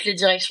vraiment toutes les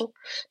directions.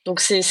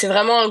 Donc c'est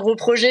vraiment un gros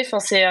projet.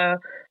 Enfin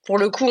pour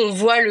le coup, on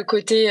voit le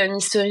côté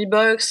mystery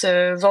box,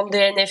 vendre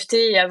des NFT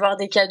et avoir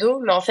des cadeaux,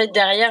 mais en fait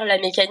derrière la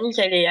mécanique,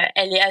 elle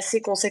est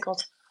assez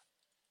conséquente.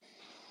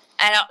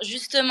 Alors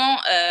justement,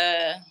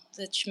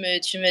 tu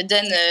me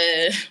donnes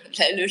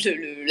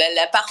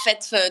la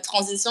parfaite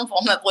transition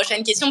pour ma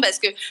prochaine question, parce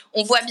que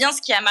on voit bien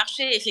ce qui a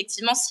marché.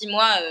 Effectivement, 6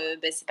 mois,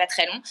 c'est pas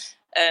très long.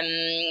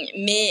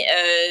 Mais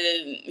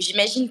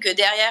j'imagine que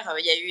derrière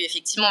il y a eu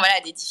effectivement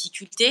des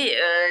difficultés.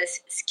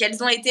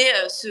 Quelles ont été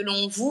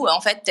selon vous,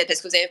 en fait, peut-être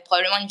parce que vous avez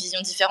probablement une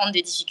vision différente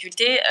des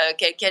difficultés,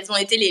 quelles ont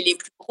été les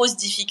plus grosses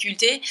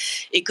difficultés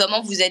et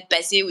comment vous êtes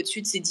passé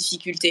au-dessus de ces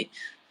difficultés?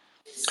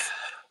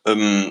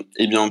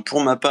 Eh bien,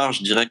 pour ma part,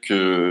 je dirais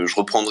que je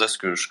reprendrai ce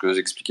que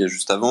j'expliquais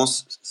juste avant.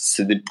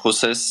 C'est des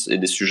process et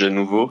des sujets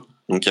nouveaux.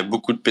 Donc, il y a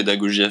beaucoup de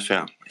pédagogie à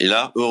faire. Et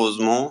là,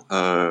 heureusement,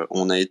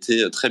 on a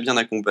été très bien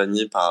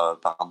accompagnés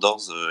par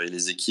Doors et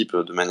les équipes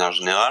de manière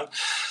générale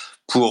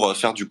pour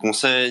faire du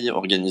conseil,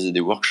 organiser des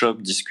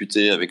workshops,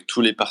 discuter avec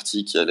tous les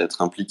parties qui allaient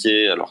être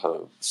impliquées.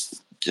 Alors,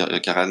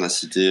 Karen a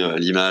cité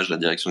l'image, la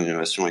direction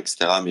d'innovation,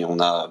 etc. Mais on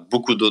a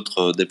beaucoup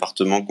d'autres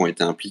départements qui ont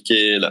été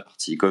impliqués, la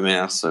partie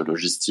e-commerce,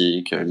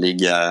 logistique,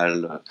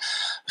 légale,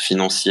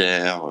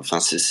 financière. Enfin,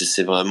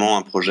 c'est vraiment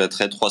un projet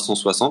très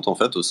 360 en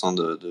fait au sein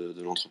de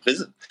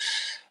l'entreprise.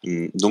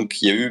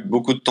 Donc il y a eu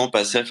beaucoup de temps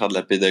passé à faire de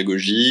la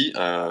pédagogie.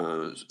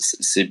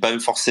 C'est pas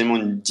forcément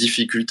une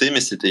difficulté,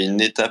 mais c'était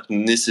une étape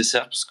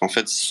nécessaire parce qu'en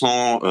fait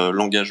sans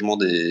l'engagement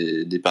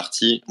des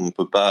parties, on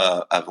peut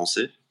pas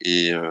avancer.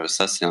 Et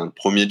ça c'est un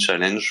premier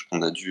challenge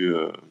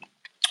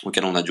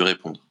auquel on a dû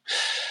répondre.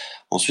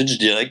 Ensuite, je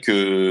dirais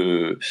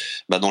que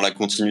dans la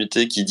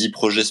continuité, qui dit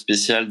projet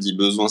spécial dit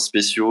besoins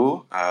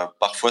spéciaux.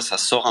 Parfois, ça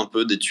sort un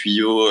peu des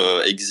tuyaux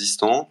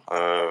existants.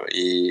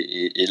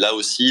 Et là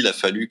aussi, il a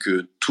fallu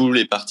que tous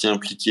les parties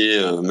impliquées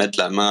mettent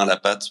la main à la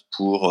pâte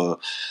pour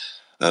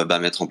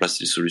mettre en place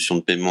les solutions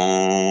de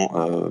paiement,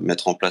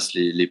 mettre en place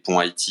les ponts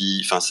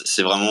IT. Enfin,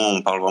 c'est vraiment,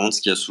 on parle vraiment de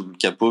ce qu'il y a sous le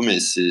capot, mais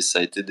ça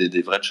a été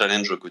des vrais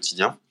challenges au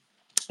quotidien.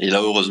 Et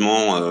là,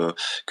 heureusement,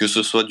 que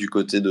ce soit du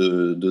côté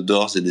de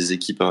Doors et des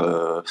équipes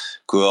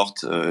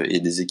cohortes et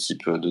des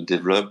équipes de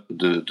dev,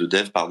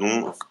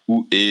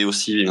 et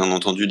aussi, bien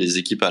entendu, les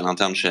équipes à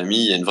l'interne chez Ami,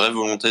 il y a une vraie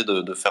volonté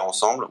de faire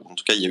ensemble. En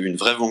tout cas, il y a eu une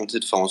vraie volonté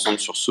de faire ensemble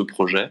sur ce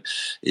projet.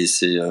 Et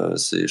c'est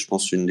je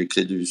pense, une des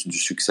clés du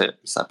succès.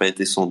 Ça n'a pas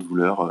été sans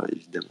douleur,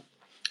 évidemment,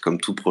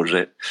 comme tout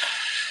projet.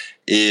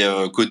 Et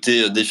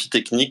côté défi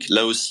technique,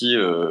 là aussi,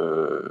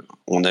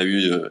 on a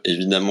eu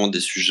évidemment des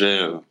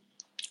sujets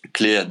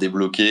clés à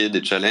débloquer,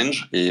 des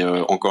challenges, et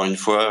encore une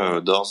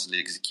fois, Doors, les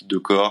équipes de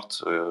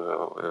cohorte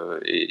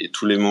et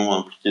tous les membres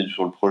impliqués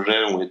sur le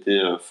projet ont été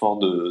forts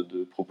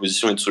de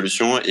propositions et de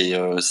solutions, et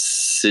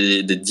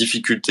c'est des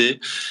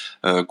difficultés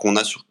qu'on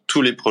a sur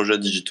tous les projets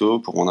digitaux.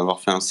 Pour en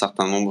avoir fait un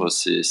certain nombre,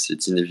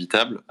 c'est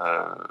inévitable.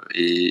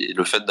 Et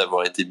le fait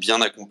d'avoir été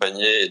bien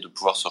accompagné et de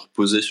pouvoir se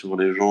reposer sur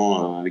les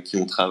gens avec qui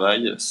on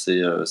travaille, ça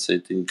a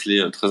été une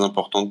clé très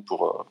importante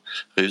pour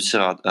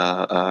réussir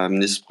à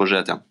amener ce projet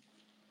à terme.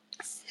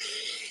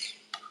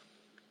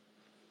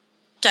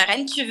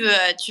 Karen, tu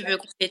veux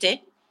compléter?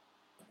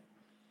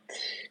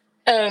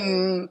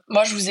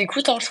 Moi, je vous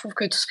écoute. Je trouve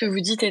que tout ce que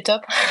vous dites est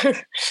top.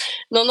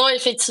 Non,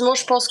 effectivement,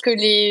 je pense que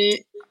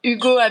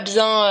Hugo a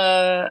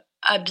bien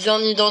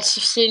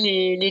identifié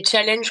les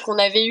challenges qu'on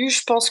avait eus.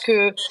 Je pense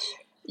que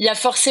il y a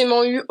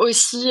forcément eu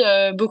aussi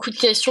beaucoup de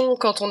questions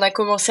quand on a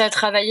commencé à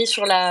travailler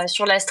sur la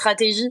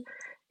stratégie,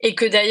 et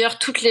que d'ailleurs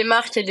toutes les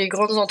marques et les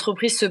grandes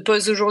entreprises se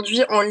posent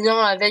aujourd'hui en lien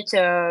avec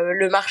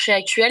le marché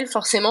actuel,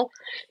 forcément.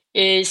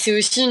 Et c'est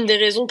aussi une des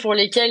raisons pour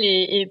lesquelles,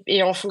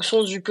 et en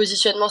fonction du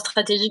positionnement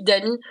stratégique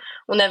d'Ami,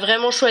 on a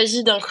vraiment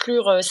choisi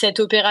d'inclure cette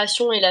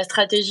opération et la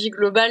stratégie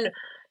globale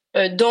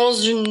dans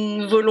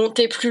une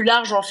volonté plus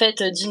large, en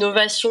fait,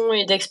 d'innovation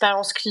et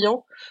d'expérience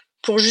client,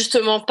 pour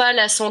justement pas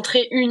la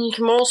centrer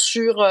uniquement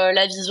sur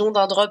la vision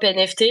d'un drop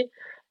NFT,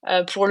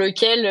 pour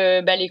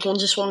lequel les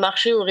conditions de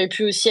marché auraient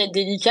pu aussi être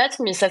délicates,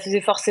 mais ça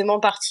faisait forcément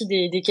partie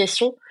des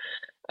questions.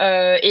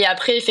 Et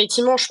après,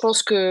 effectivement, je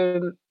pense que,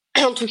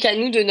 en tout cas,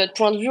 nous, de notre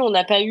point de vue, on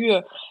n'a pas eu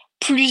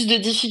plus de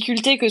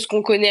difficultés que ce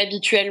qu'on connaît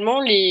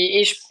habituellement.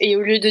 Et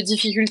au lieu de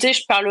difficultés,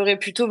 je parlerais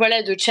plutôt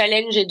de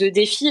challenge et de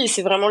défis. Et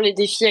c'est vraiment les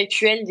défis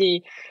actuels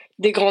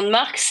des grandes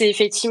marques. C'est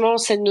effectivement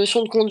cette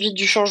notion de conduite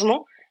du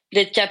changement,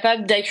 d'être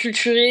capable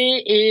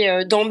d'acculturer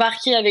et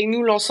d'embarquer avec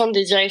nous l'ensemble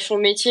des directions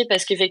métiers,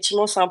 parce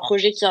qu'effectivement, c'est un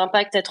projet qui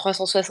impacte à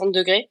 360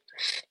 degrés.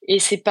 Et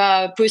c'est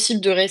pas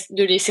possible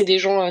de laisser des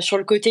gens sur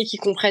le côté qui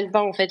comprennent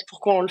pas, en fait,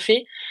 pourquoi on le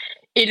fait.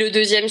 Et le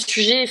deuxième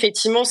sujet,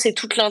 effectivement, c'est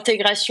toute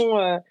l'intégration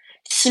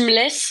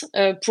seamless,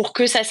 pour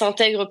que ça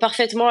s'intègre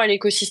parfaitement à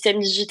l'écosystème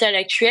digital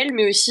actuel,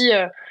 mais aussi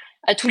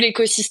à tout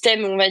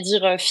l'écosystème, on va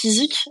dire,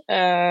 physique,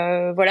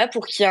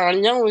 pour qu'il y ait un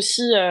lien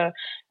aussi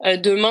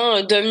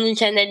demain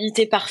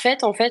d'omnicanalité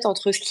parfaite, en fait,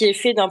 entre ce qui est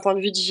fait d'un point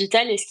de vue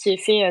digital et ce qui est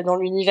fait dans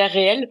l'univers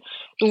réel.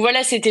 Donc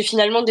voilà, c'était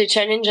finalement des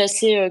challenges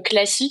assez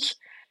classiques.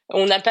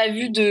 On n'a pas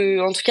vu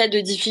en tout cas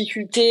de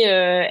difficultés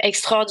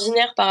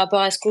extraordinaires par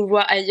rapport à ce qu'on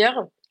voit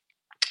ailleurs.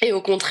 Et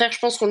au contraire, je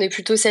pense qu'on est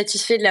plutôt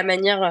satisfait de la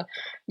manière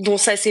dont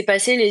ça s'est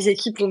passé. Les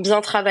équipes ont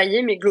bien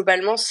travaillé, mais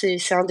globalement, c'est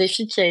un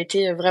défi qui a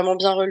été vraiment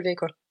bien relevé,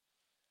 quoi.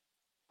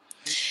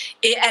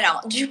 Et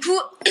alors, du coup,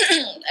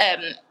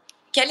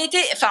 quel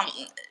était,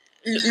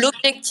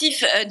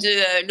 l'objectif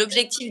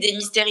des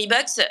Mystery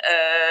Box?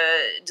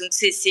 Donc,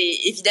 c'est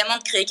évidemment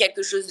de créer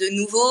quelque chose de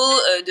nouveau,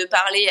 de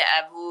parler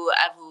à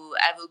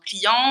vos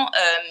clients,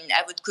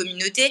 à votre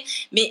communauté.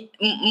 Mais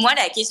moi,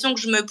 la question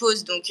que je me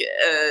pose, donc,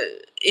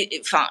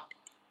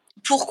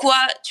 pourquoi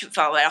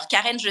alors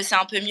Karen, je sais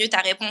un peu mieux ta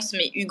réponse,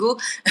 mais Hugo,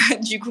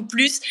 du coup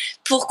plus.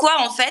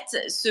 Pourquoi, en fait,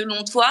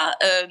 selon toi,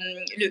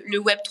 le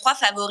Web3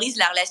 favorise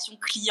la relation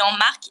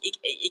client-marque,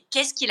 et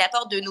qu'est-ce qu'il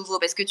apporte de nouveau?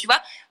 Parce que tu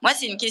vois, moi,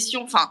 c'est une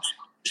question.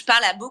 Je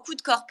parle à beaucoup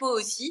de corpos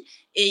aussi,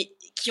 et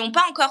qui n'ont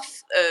pas encore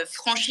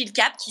franchi le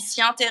cap, qui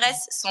s'y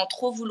intéressent sans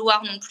trop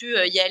vouloir non plus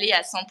y aller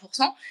à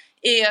 100%.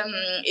 Et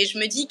je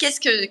me dis, qu'est-ce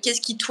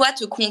qui, toi,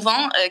 te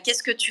convainc?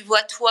 Qu'est-ce que tu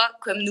vois, toi,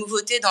 comme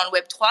nouveauté dans le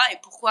Web3, et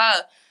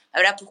pourquoi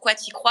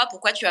tu y crois?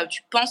 Pourquoi tu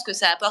penses que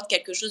ça apporte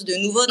quelque chose de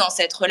nouveau dans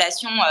cette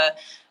relation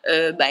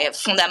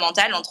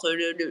fondamentale entre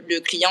le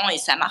client et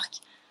sa marque?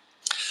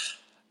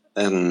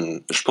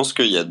 Je pense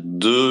qu'il y a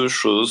deux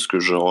choses que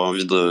j'aurais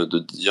envie de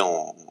dire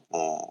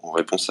en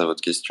réponse à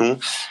votre question.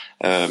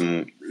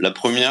 La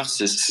première,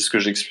 c'est ce que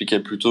j'expliquais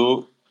plus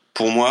tôt.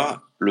 Pour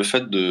moi, le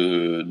fait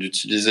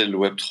d'utiliser le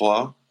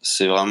Web3,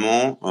 c'est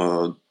vraiment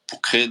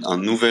pour créer un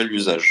nouvel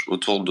usage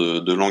autour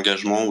de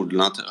l'engagement ou de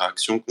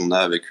l'interaction qu'on a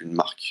avec une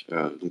marque.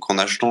 Donc en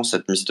achetant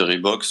cette Mystery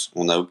Box,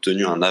 on a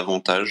obtenu un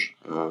avantage,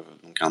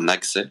 donc un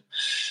accès.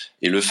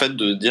 Et le fait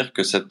de dire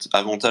que cet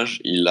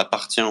avantage, il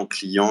appartient au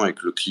client et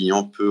que le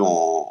client peut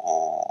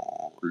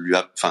qu'en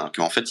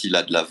fait, il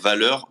a de la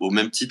valeur au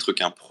même titre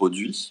qu'un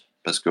produit.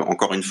 Parce que,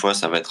 encore une fois,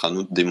 ça va être à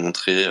nous de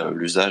démontrer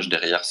l'usage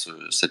derrière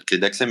cette clé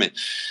d'accès. Mais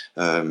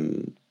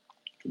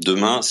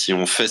demain, si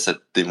on fait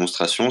cette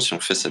démonstration, si on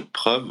fait cette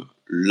preuve,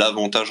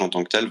 l'avantage en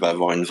tant que tel va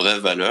avoir une vraie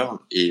valeur.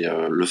 Et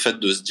le fait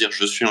de se dire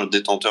je suis un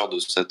détenteur de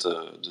cet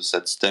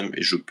système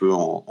et je peux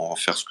en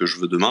faire ce que je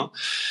veux demain,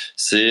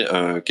 c'est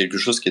quelque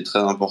chose qui est très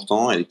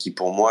important et qui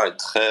pour moi est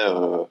très...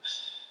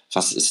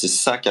 c'est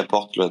ça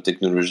qu'apporte la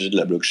technologie de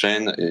la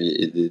blockchain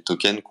et des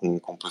tokens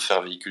qu'on peut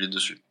faire véhiculer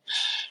dessus.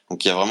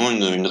 Donc il y a vraiment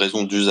une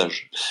raison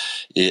d'usage.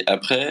 Et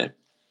après,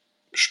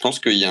 je pense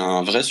qu'il y a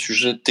un vrai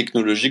sujet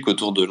technologique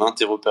autour de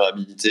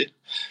l'interopérabilité.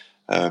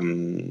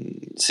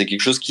 C'est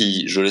quelque chose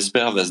qui, je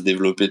l'espère, va se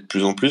développer de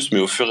plus en plus, mais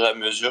au fur et à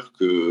mesure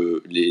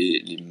que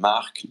les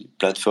marques, les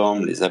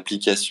plateformes, les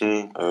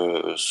applications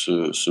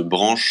se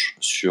branchent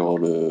sur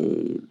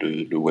le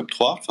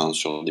Web3, enfin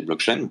sur des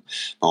blockchains,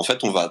 en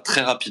fait, on va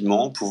très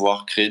rapidement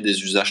pouvoir créer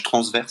des usages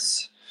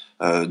transverses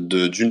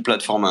d'une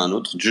plateforme à un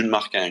autre, d'une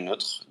marque à une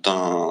autre,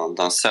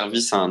 d'un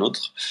service à un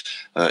autre.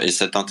 Et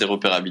cette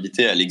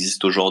interopérabilité, elle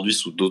existe aujourd'hui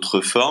sous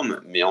d'autres formes,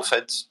 mais en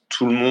fait,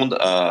 tout le monde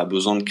a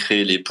besoin de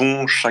créer les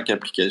ponts, chaque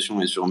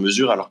application est sur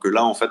mesure, alors que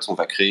là, en fait, on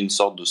va créer une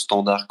sorte de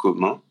standard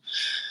commun.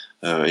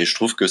 Et je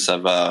trouve que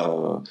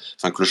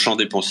que le champ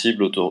des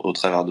possibles au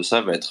travers de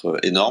ça va être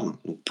énorme.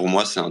 Donc pour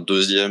moi, c'est un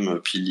deuxième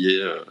pilier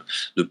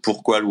de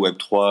pourquoi le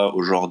Web3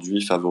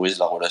 aujourd'hui favorise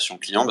la relation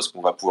client, parce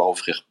qu'on va pouvoir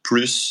offrir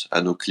plus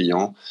à nos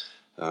clients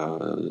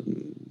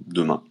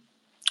demain.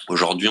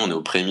 Aujourd'hui, on est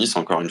aux prémices,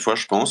 encore une fois,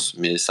 je pense,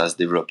 mais ça se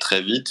développe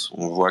très vite.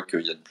 On voit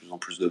qu'il y a de plus en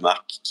plus de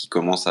marques qui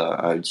commencent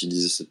à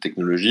utiliser cette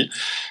technologie.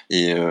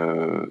 Et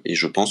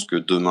je pense que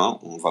demain,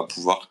 on va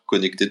pouvoir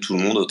connecter tout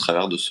le monde au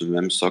travers de ce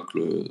même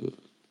socle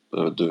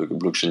de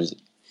blockchainisé.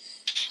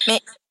 Mais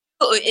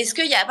est-ce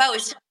qu'il n'y a pas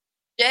aussi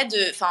un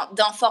sujet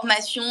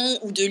d'information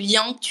ou de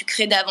lien que tu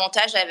crées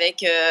davantage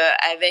avec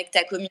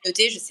ta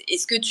communauté?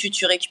 Est-ce que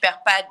tu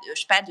récupères pas, je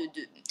sais pas,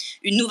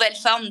 une nouvelle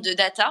forme de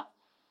data?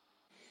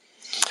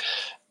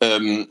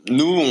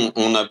 Nous,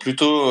 on a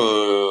plutôt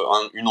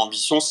une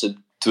ambition, c'est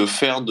de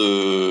faire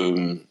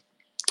de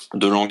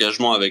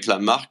l'engagement avec la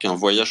marque un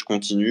voyage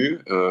continu.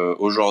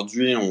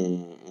 Aujourd'hui,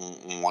 on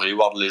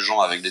reward les gens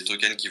avec des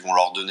tokens qui vont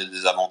leur donner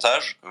des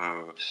avantages.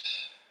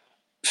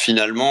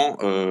 Finalement,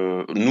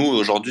 nous,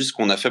 aujourd'hui, ce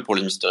qu'on a fait pour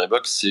les Mystery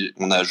Box, c'est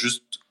on a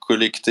juste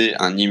collecté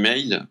un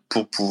email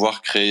pour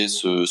pouvoir créer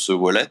ce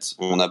wallet.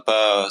 On n'a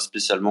pas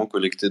spécialement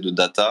collecté de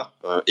data.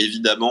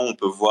 Évidemment, on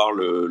peut voir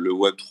le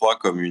Web3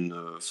 comme une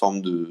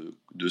forme de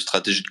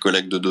stratégie de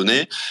collecte de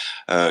données.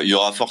 Il y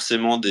aura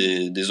forcément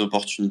des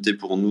opportunités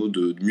pour nous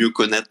de mieux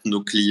connaître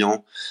nos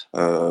clients,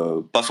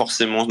 pas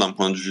forcément d'un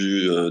point de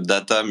vue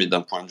data, mais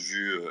d'un point de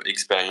vue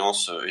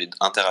expérience et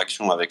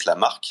interaction avec la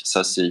marque.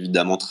 Ça, c'est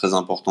évidemment très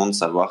important de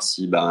savoir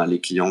si les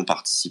clients ont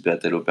participé à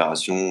telle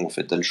opération, ont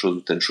fait telle chose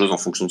ou telle chose en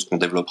fonction de ce qu'on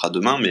développera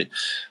demain. Mais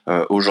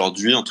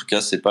aujourd'hui, en tout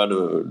cas, c'est pas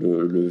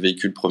le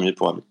véhicule premier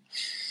pour Ami.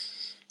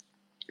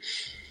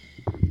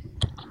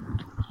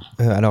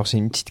 Alors, j'ai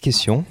une petite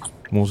question.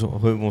 Bonjour,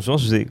 bonjour.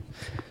 Je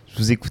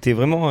vous écoutais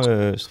vraiment.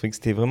 Je trouvais que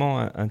c'était vraiment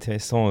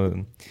intéressant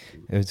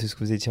de ce que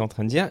vous étiez en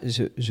train de dire.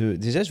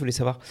 Déjà, je voulais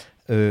savoir.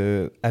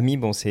 Ami,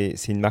 c'est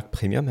une marque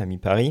premium, Ami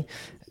Paris,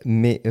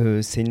 mais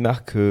c'est une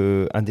marque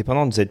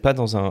indépendante. Vous n'êtes pas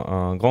dans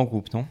un grand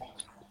groupe, non?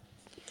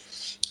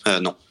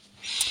 Non.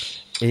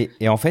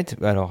 Et en fait,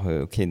 alors,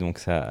 ok, donc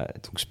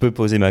je peux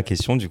poser ma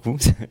question du coup.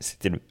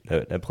 C'était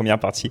la première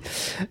partie.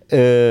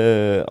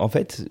 En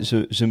fait,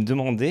 je me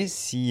demandais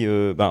si,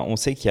 on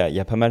sait qu'il y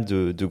a pas mal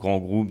de grands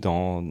groupes,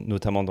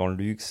 notamment dans le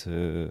luxe,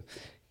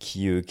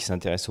 qui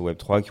s'intéressent au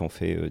Web3, qui ont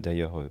fait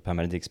d'ailleurs pas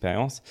mal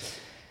d'expériences.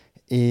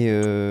 Et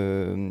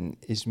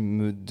je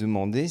me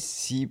demandais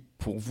si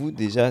pour vous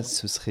déjà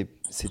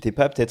c'était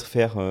pas peut-être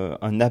faire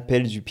un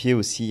appel du pied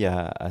aussi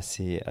à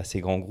ces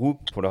grands groupes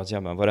pour leur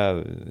dire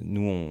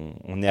nous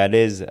on est à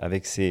l'aise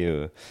avec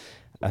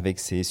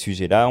ces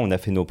sujets-là, on a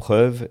fait nos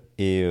preuves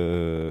et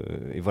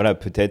voilà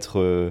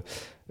peut-être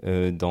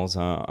dans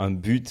un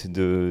but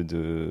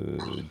de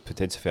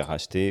peut-être se faire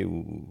racheter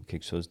ou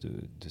quelque chose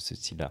de ce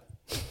style-là.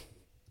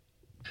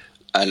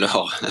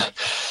 Alors,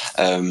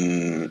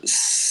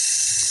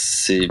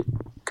 c'est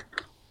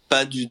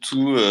pas du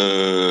tout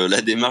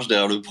la démarche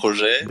derrière le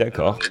projet.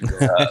 D'accord. Il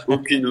n'y a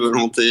aucune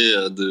volonté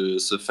de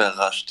se faire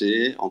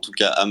racheter, en tout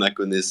cas à ma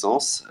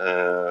connaissance.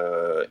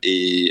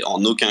 Et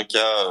en aucun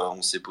cas,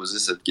 on s'est posé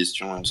cette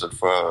question une seule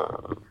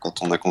fois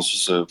quand on a conçu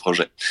ce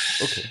projet.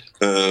 Okay.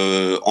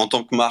 En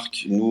tant que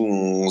marque, nous,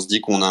 on se dit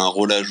qu'on a un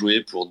rôle à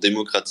jouer pour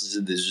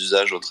démocratiser des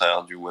usages au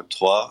travers du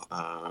Web3.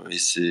 Et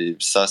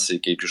c'est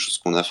quelque chose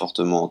qu'on a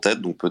fortement en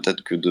tête. Donc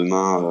peut-être que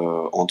demain,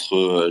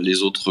 entre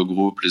les autres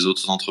groupes, les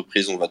autres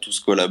entreprises, on va tous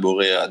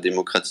collaborer à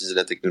démocratiser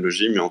la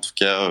technologie, mais en tout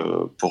cas,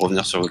 pour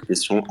revenir sur votre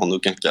question, en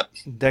aucun cas.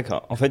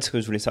 D'accord. En fait, ce que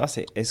je voulais savoir,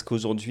 c'est est-ce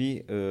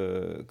qu'aujourd'hui,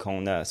 quand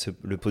on a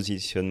le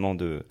positionnement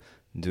de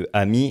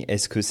Ami,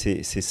 est-ce que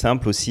c'est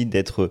simple aussi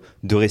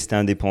de rester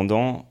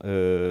indépendant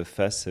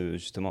face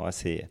justement à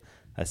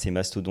ces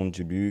mastodontes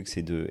du luxe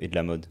et de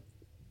la mode?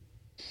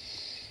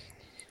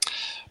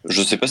 Je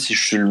ne sais pas si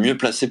je suis le mieux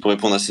placé pour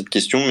répondre à cette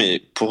question, mais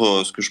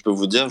pour ce que je peux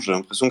vous dire, j'ai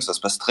l'impression que ça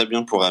se passe très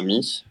bien pour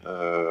Ami.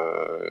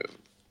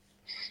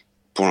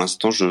 Pour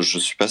l'instant, je ne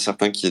suis pas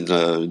certain qu'il y ait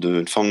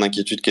une forme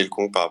d'inquiétude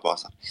quelconque par rapport à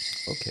ça.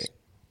 Ok.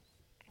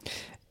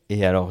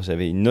 Et alors,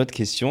 j'avais une autre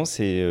question,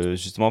 c'est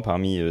justement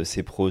parmi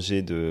ces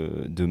projets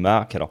de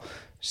marque. Alors,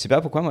 je ne sais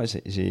pas pourquoi, moi,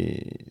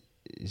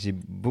 j'ai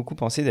beaucoup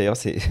pensé, d'ailleurs,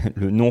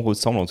 le nom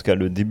ressemble, en tout cas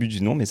le début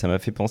du nom, mais ça m'a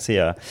fait penser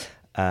à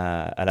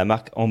la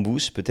marque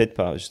Embouche,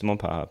 peut-être justement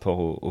par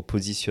rapport au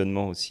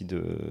positionnement aussi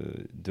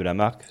de la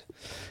marque.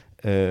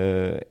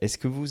 Est-ce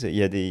que il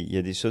y a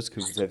des choses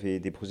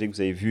des projets que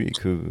vous avez vus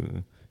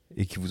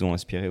et qui vous ont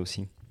inspiré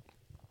aussi?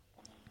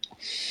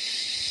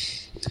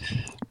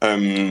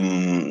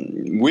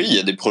 Oui, il y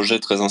a des projets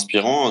très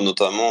inspirants,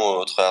 notamment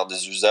au travers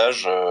des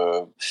usages.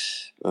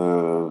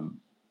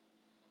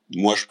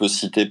 Moi, je peux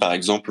citer, par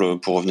exemple,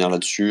 pour revenir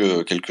là-dessus,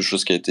 quelque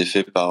chose qui a été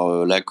fait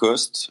par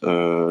Lacoste.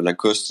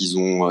 Lacoste, ils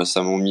ont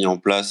récemment mis en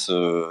place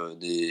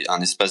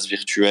un espace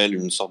virtuel,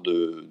 une sorte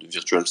de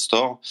virtual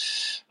store,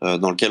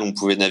 dans lequel on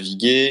pouvait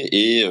naviguer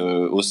et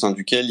au sein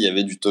duquel il y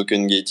avait du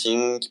token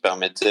gating qui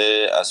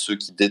permettait à ceux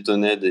qui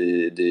détenaient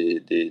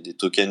des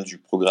tokens du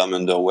programme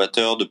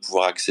Underwater de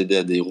pouvoir accéder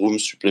à des rooms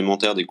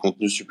supplémentaires, des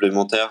contenus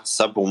supplémentaires.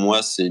 Ça, pour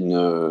moi, c'est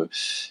une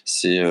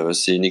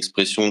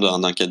expression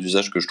d'un cas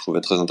d'usage que je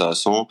trouvais très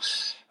intéressant.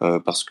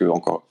 Parce que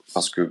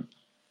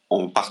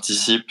on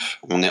participe,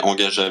 on est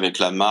engagé avec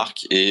la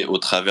marque et au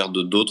travers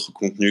de d'autres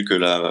contenus que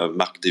la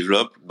marque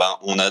développe,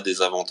 on a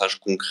des avantages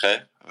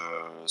concrets.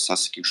 Ça,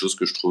 c'est quelque chose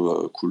que je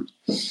trouve cool.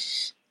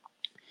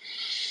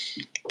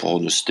 Pour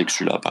ne citer que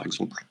celui-là, par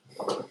exemple.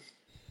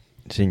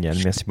 Génial,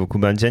 merci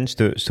beaucoup. Jen, je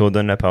te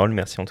redonne la parole.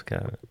 Merci en tout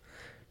cas,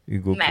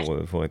 Hugo,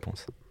 pour vos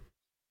réponses.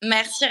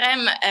 Merci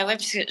Rem. Ouais,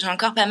 parce que j'ai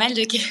encore pas mal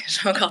de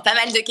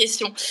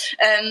questions.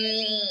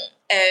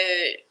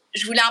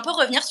 Je voulais un peu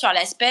revenir sur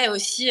l'aspect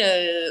aussi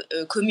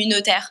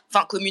communautaire,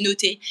 enfin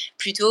communauté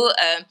plutôt.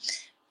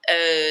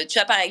 Tu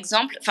vois, par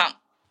exemple,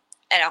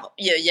 alors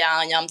il y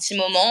a un petit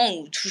moment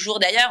où toujours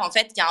d'ailleurs, en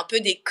fait, il y a un peu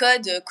des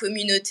codes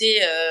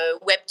communauté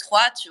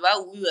Web3, tu vois,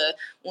 où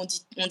on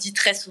dit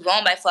très souvent,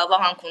 il faut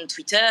avoir un compte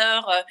Twitter,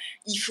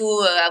 il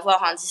faut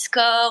avoir un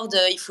Discord,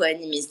 il faut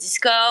animer ce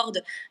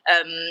Discord.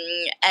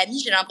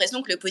 Ami, j'ai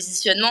l'impression que le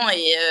positionnement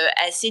est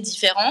assez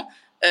différent.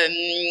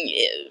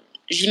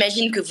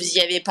 J'imagine que vous y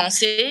avez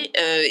pensé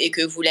et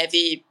que vous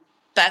l'avez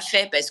pas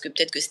fait parce que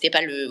peut-être que c'était pas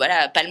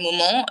le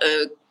moment.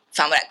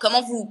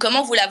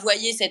 Comment vous la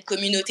voyez cette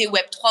communauté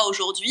Web3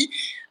 aujourd'hui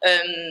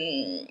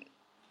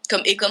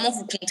et comment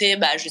vous comptez,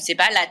 je sais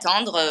pas,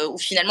 l'atteindre ou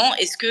finalement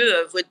est-ce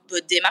que votre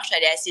démarche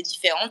elle est assez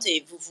différente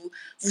et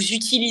vous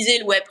utilisez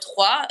le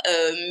Web3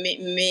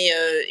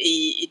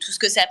 et tout ce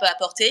que ça peut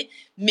apporter,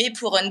 mais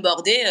pour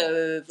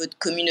onboarder votre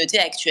communauté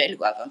actuelle,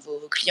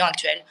 vos clients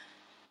actuels.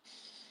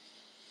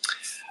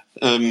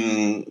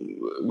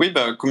 Oui,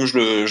 comme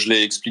je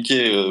l'ai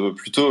expliqué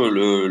plus tôt,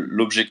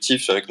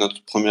 l'objectif avec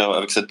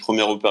cette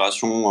première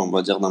opération, on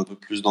va dire d'un peu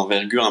plus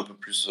d'envergure, un peu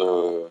plus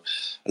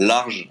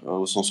large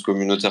au sens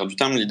communautaire du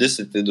terme, l'idée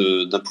c'était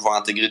de pouvoir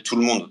intégrer tout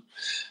le monde.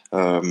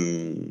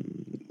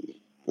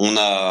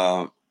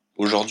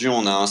 Aujourd'hui,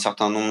 on a un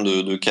certain nombre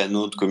de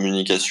canaux de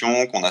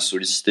communication qu'on a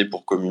sollicités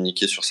pour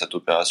communiquer sur cette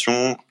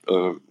opération.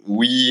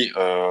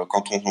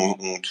 Quand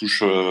on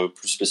touche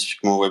plus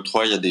spécifiquement au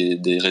Web3, il y a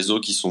des réseaux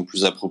qui sont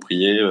plus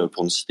appropriés,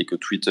 pour ne citer que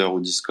Twitter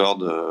ou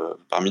Discord,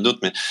 parmi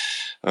d'autres. Mais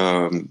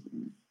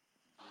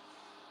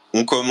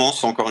on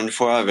commence encore une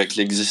fois avec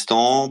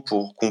l'existant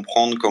pour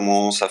comprendre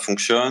comment ça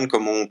fonctionne,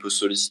 comment on peut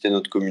solliciter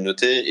notre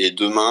communauté. Et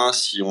demain,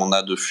 si on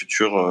a de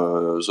futures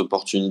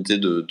opportunités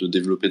de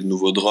développer de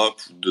nouveaux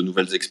drops, de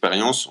nouvelles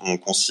expériences, on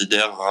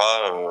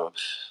considérera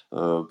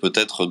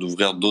peut-être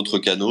d'ouvrir d'autres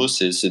canaux.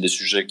 C'est des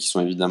sujets qui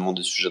sont évidemment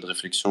des sujets de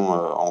réflexion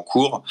en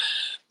cours.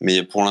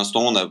 Mais pour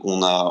l'instant,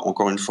 on a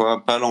encore une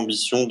fois pas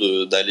l'ambition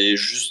d'aller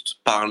juste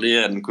parler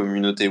à une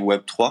communauté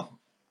Web3.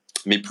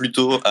 Mais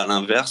plutôt à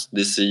l'inverse,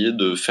 d'essayer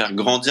de faire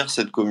grandir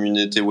cette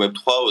communauté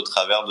Web3 au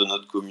travers de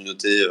notre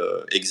communauté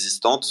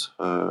existante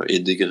et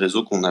des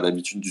réseaux qu'on a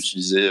l'habitude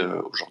d'utiliser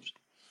aujourd'hui.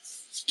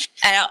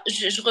 Alors,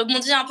 je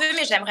rebondis un peu,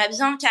 mais j'aimerais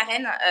bien,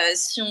 Karen,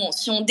 si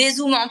on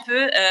dézoome un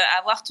peu,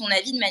 avoir ton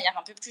avis de manière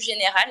un peu plus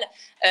générale.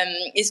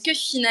 Est-ce que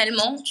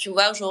finalement, tu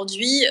vois,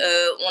 aujourd'hui,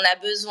 on a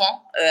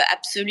besoin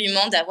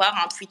absolument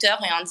d'avoir un Twitter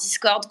et un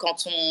Discord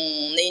quand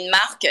on est une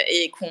marque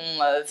et qu'on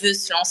veut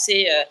se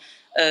lancer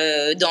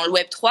dans le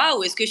Web3,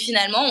 ou est-ce que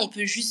finalement on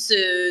peut juste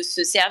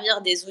se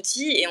servir des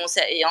outils et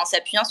en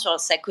s'appuyant sur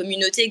sa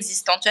communauté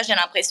existante? Tu vois, j'ai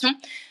l'impression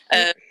il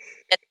y a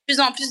de plus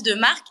en plus de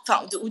marques,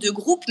 ou de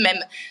groupes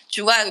même,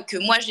 tu vois, que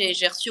moi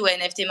j'ai reçu au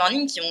NFT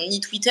Morning qui ont ni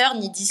Twitter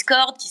ni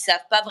Discord, qui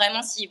savent pas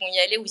vraiment s'ils vont y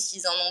aller ou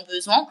s'ils en ont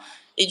besoin.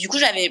 Et du coup,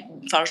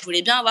 je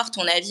voulais bien avoir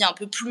ton avis un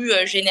peu plus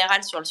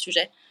général sur le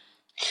sujet.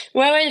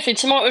 Ouais,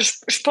 effectivement.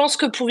 Je pense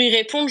que pour y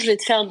répondre, je vais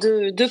te faire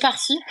deux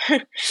parties.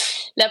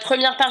 La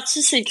première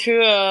partie, c'est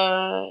que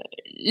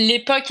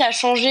l'époque a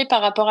changé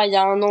par rapport à il y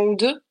a 1 an ou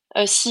 2.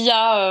 S'il y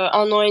a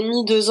 1 an et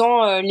demi, 2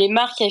 ans, les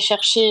marques elles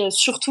cherchaient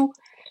surtout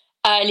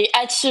à aller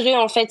attirer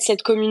en fait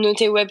cette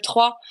communauté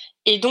Web3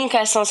 et donc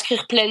à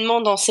s'inscrire pleinement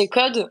dans ces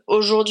codes.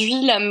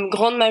 Aujourd'hui, la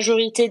grande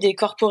majorité des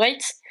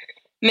corporates,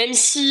 même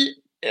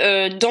si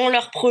dans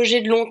leur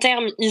projet de long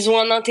terme, ils ont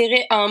un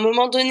intérêt à un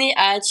moment donné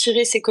à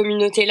attirer ces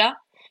communautés-là,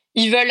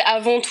 ils veulent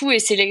avant tout, et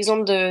c'est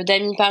l'exemple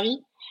d'Ami Paris,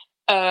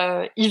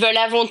 ils veulent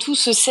avant tout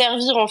se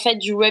servir en fait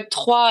du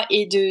Web3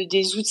 et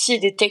des outils et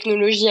des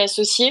technologies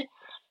associées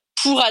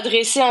pour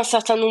adresser un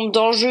certain nombre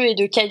d'enjeux et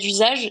de cas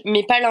d'usage,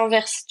 mais pas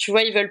l'inverse. Tu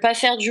vois, ils veulent pas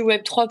faire du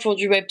Web3 pour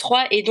du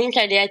Web3 et donc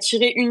aller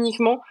attirer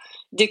uniquement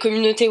des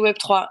communautés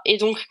Web3. Et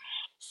donc,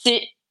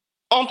 c'est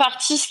en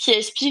partie ce qui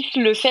explique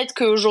le fait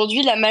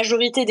qu'aujourd'hui, la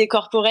majorité des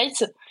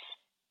corporates,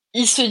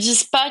 ils se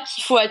disent pas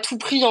qu'il faut à tout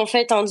prix en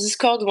fait un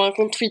Discord ou un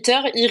compte Twitter.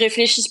 Ils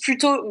réfléchissent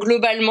plutôt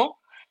globalement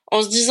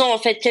en se disant en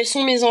fait quels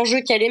sont mes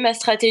enjeux, quelle est ma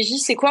stratégie,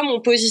 c'est quoi mon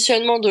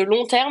positionnement de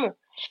long terme.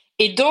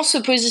 Et dans ce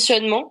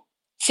positionnement,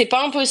 c'est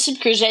pas impossible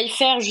que j'aille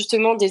faire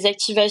justement des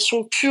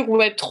activations pures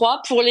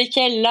Web3 pour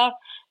lesquelles là,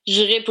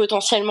 j'irai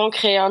potentiellement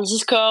créer un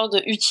Discord,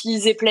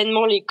 utiliser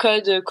pleinement les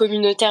codes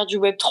communautaires du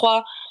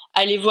Web3,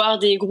 aller voir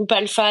des groupes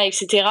alpha,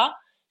 etc.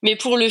 Mais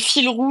pour le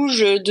fil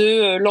rouge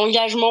de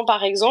l'engagement,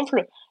 par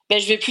exemple,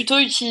 je vais plutôt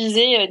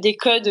utiliser des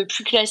codes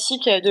plus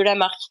classiques de la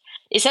marque.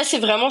 Et ça, c'est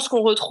vraiment ce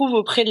qu'on retrouve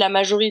auprès de la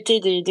majorité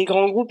des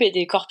grands groupes et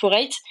des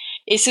corporates.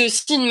 Et c'est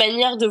aussi une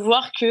manière de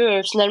voir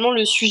que finalement,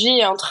 le sujet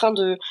est en train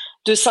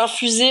de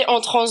s'infuser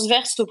en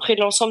transverse auprès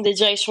de l'ensemble des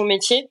directions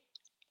métiers.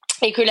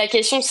 Et que la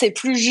question, c'est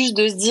plus juste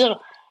de se dire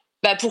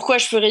pourquoi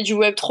je ferais du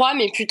Web3,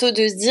 mais plutôt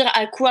de se dire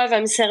à quoi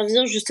va me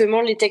servir justement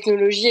les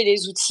technologies et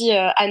les outils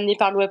amenés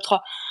par le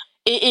Web3.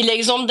 Et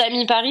l'exemple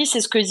d'Ami Paris,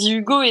 c'est ce que dit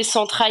Hugo, et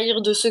sans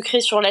trahir de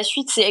secret sur la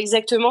suite, c'est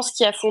exactement ce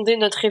qui a fondé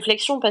notre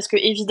réflexion, parce que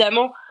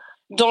évidemment,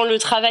 dans le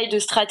travail de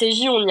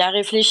stratégie, on y a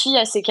réfléchi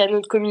à ces canaux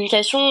de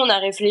communication, on a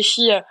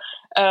réfléchi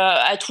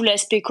à tout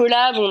l'aspect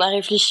collab, on a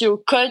réfléchi au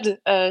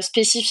code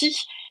spécifique.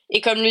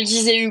 Et comme le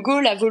disait Hugo,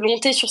 la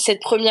volonté sur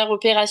cette première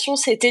opération,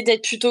 c'était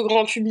d'être plutôt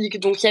grand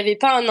public. Donc il n'y avait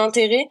pas un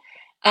intérêt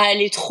à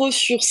aller trop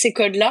sur ces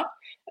codes-là.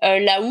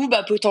 Là où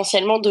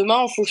potentiellement demain,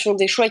 en fonction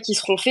des choix qui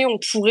seront faits, on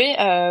pourrait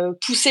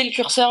pousser le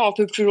curseur un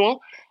peu plus loin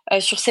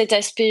sur cet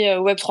aspect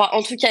Web3.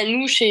 En tout cas,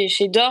 nous, chez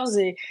Doors,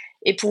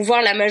 et pour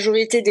voir la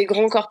majorité des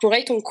grands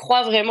corporates, on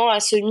croit vraiment à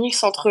ce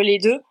mix entre les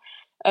deux,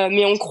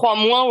 mais on croit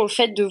moins au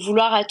fait de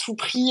vouloir à tout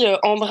prix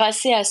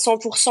embrasser à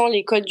 100%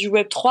 les codes du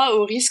Web3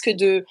 au risque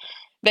de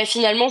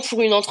finalement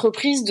pour une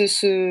entreprise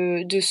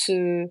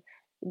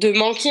de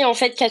manquer en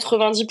fait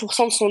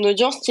 90% de son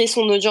audience qui est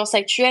son audience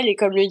actuelle. Et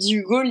comme le dit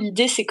Hugo,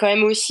 l'idée c'est quand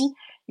même aussi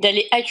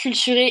d'aller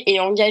acculturer et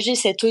engager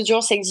cette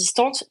audience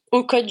existante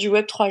au code du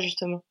Web3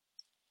 justement.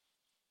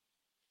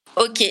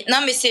 Ok, non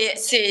mais c'est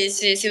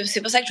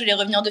pour ça que je voulais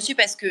revenir dessus,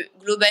 parce que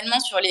globalement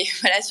sur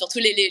tous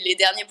les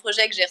derniers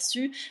projets que j'ai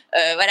reçus,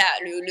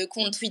 le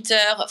compte Twitter,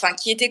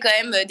 qui était quand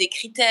même des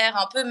critères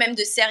un peu même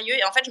de sérieux,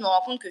 et en fait je me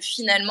rends compte que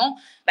finalement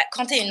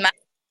quand t'es une marque,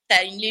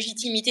 t'as une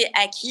légitimité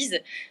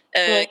acquise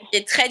qui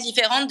est très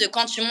différente de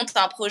quand tu montes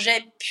un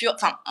projet pur,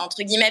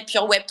 entre guillemets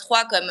pur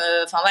Web3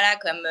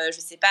 comme je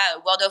sais pas,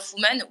 World of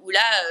Women, où là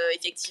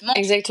effectivement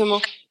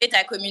exactement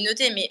ta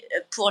communauté, mais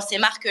pour ces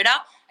marques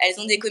là elles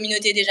ont des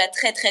communautés déjà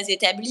très très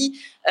établies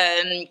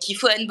qu'il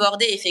faut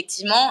onboarder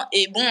effectivement,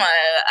 et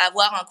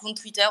avoir un compte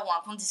Twitter ou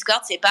un compte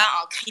Discord, c'est pas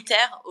un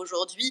critère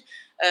aujourd'hui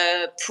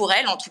pour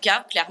elles en tout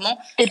cas, clairement.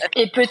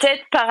 Et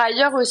peut-être par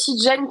ailleurs aussi,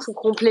 Jen, pour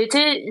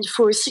compléter, il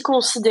faut aussi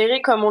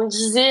considérer, comme on le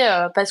disait,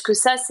 parce que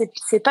ça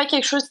c'est pas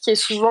quelque chose qui est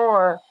souvent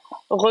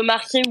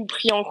remarqué ou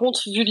pris en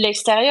compte vu de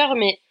l'extérieur,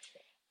 mais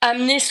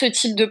amener ce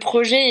type de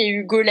projet, et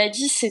Hugo l'a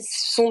dit, ce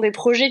sont des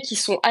projets qui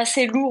sont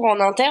assez lourds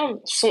en interne,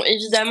 qui sont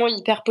évidemment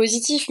hyper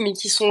positifs, mais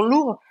qui sont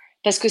lourds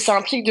parce que ça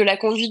implique de la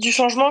conduite du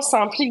changement, ça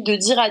implique de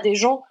dire à des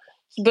gens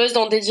qui bossent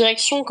dans des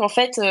directions qu'en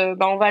fait,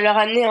 on va leur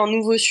amener un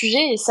nouveau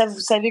sujet, et ça, vous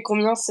savez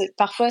combien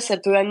parfois ça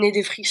peut amener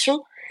des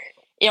frictions.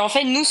 Et en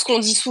fait, nous, ce qu'on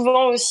dit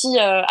souvent aussi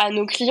à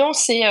nos clients,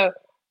 c'est,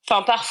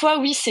 parfois,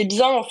 oui, c'est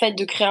bien en fait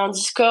de créer un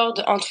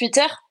Discord, un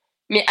Twitter,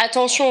 mais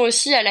attention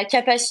aussi à la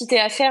capacité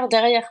à faire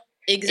derrière.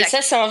 Exact. Et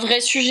ça, c'est un vrai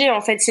sujet,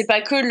 en fait. C'est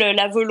pas que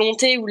la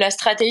volonté ou la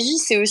stratégie,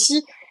 c'est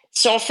aussi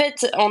si, en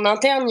fait, en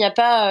interne, il n'y a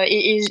pas...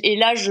 Et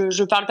là,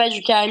 je parle pas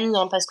du cas Ami,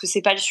 parce que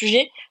c'est pas le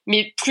sujet,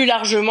 mais plus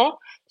largement,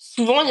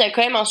 souvent, il y a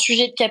quand même un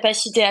sujet de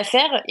capacité à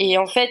faire. Et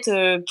en fait,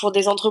 pour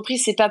des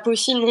entreprises, c'est pas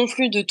possible non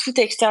plus de tout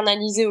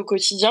externaliser au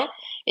quotidien.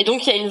 Et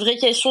donc, il y a une vraie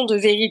question de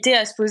vérité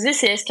à se poser.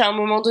 C'est est-ce qu'à un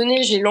moment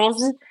donné, j'ai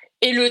l'envie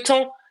et le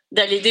temps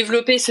d'aller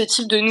développer ce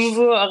type de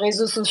nouveaux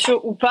réseaux sociaux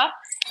ou pas?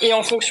 Et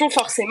en fonction,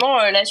 forcément,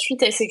 la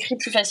suite, elle s'écrit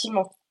plus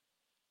facilement.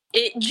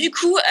 Et du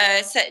coup,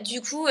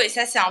 et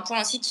ça c'est un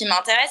point aussi qui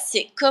m'intéresse,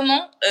 c'est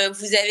comment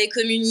vous avez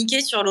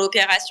communiqué sur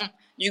l'opération.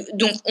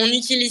 Donc, on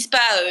n'utilise pas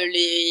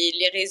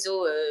les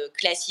réseaux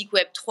classiques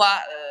Web3,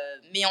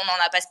 mais on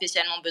n'en a pas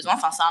spécialement besoin.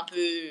 C'est un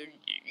peu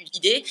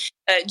l'idée.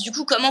 Du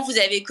coup, comment vous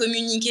avez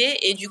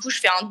communiqué? Et du coup, je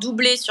fais un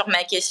doublé sur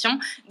ma question.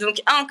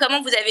 Donc,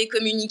 comment vous avez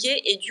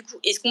communiqué? Et du coup,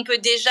 est-ce qu'on peut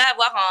déjà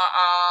avoir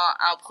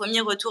un premier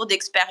retour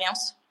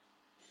d'expérience?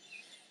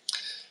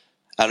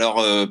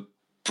 Alors,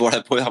 pour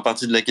la première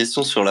partie de la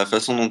question sur la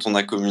façon dont on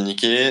a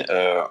communiqué,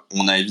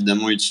 on a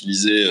évidemment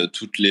utilisé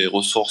toutes les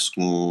ressources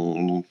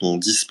dont on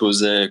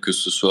disposait, que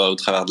ce soit au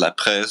travers de la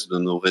presse, de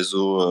nos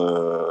réseaux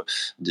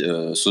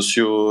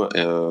sociaux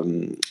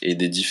et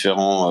des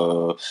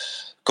différents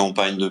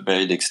campagnes de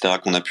paid, etc.,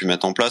 qu'on a pu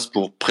mettre en place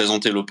pour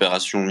présenter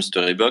l'opération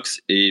Mystery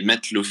Box et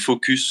mettre le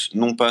focus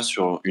non pas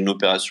sur une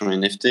opération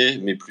NFT,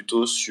 mais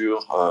plutôt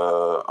sur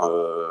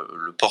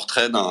le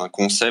portrait d'un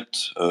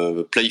concept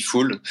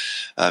playful,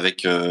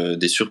 avec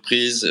des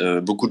surprises,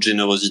 beaucoup de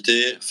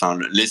générosité,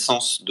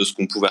 l'essence de ce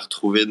qu'on pouvait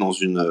retrouver dans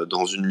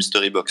une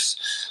Mystery Box.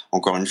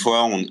 Encore une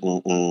fois,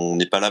 on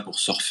n'est pas là pour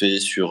surfer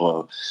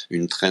sur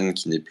une trend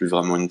qui n'est plus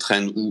vraiment une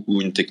trend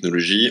ou une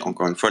technologie.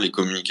 Encore une fois, les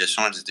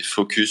communications, elles étaient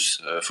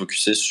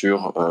focusées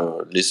sur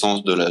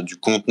l'essence du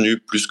contenu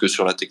plus que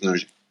sur la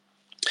technologie.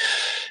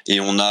 Et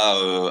on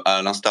a,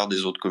 à l'instar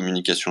des autres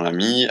communications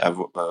amies,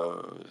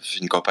 fait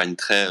une campagne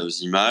très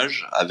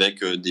images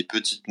avec des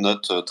petites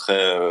notes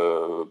très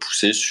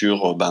poussées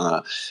sur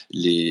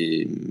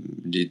les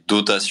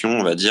dotations,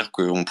 on va dire,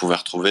 qu'on pouvait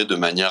retrouver de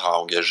manière à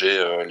engager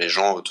les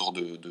gens autour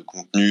de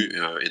contenus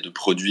et de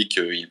produits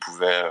qui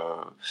pouvaient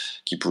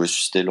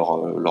susciter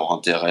leur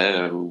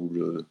intérêt ou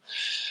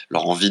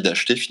leur envie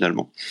d'acheter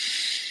finalement.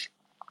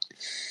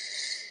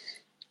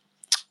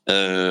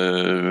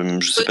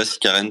 Je sais pas si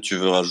Karen, tu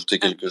veux rajouter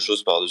quelque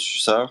chose par-dessus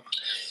ça.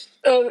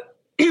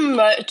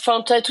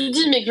 Enfin, tu as tout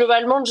dit, mais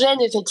globalement,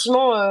 Jen,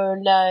 effectivement,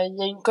 il y a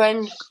quand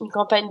même une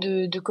campagne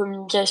de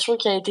communication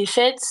qui a été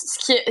faite.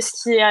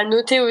 Ce qui est à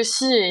noter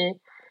aussi,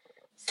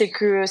 c'est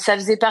que ça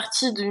faisait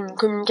partie d'une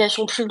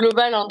communication plus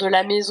globale de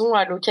la maison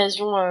à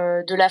l'occasion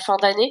de la fin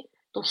d'année.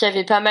 Donc, il y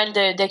avait pas mal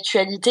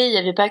d'actualités, il n'y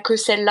avait pas que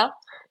celle-là.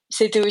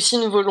 C'était aussi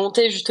une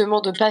volonté, justement,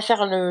 de pas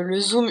faire le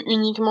zoom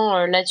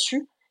uniquement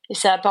là-dessus. Et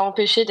ça n'a pas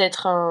empêché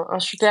d'être un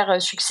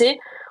super succès.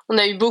 On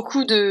a eu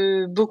beaucoup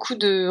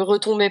de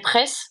retombées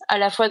presse, à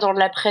la fois dans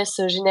la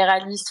presse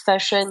généraliste,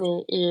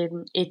 fashion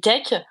et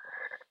tech.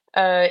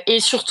 Et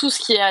surtout, ce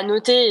qui est à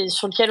noter et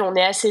sur lequel on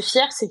est assez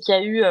fiers, c'est qu'il y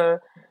a eu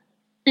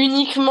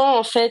uniquement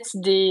en fait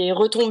des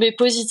retombées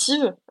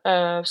positives,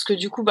 parce que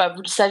du coup,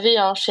 vous le savez,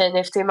 chez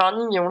NFT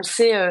Morning, et on le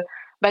sait,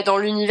 dans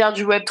l'univers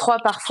du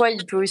Web3, parfois,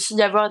 il peut aussi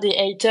y avoir des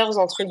haters,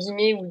 entre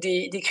guillemets, ou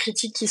des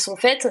critiques qui sont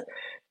faites.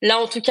 Là,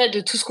 en tout cas,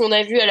 de tout ce qu'on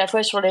a vu à la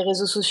fois sur les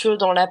réseaux sociaux,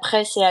 dans la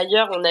presse et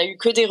ailleurs, on a eu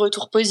que des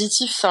retours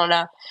positifs. Enfin,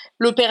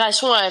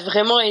 l'opération a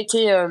vraiment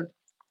été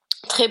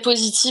très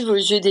positive aux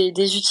yeux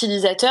des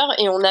utilisateurs,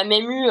 et on a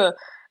même eu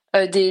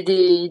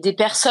des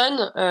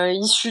personnes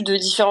issues de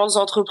différentes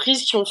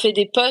entreprises qui ont fait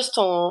des posts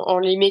en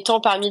les mettant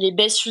parmi les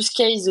best use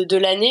cases de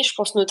l'année. Je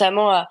pense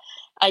notamment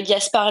à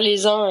Gaspard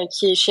Lézin,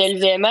 qui est chez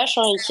LVMH,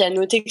 et qui a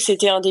noté que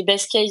c'était un des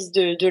best cases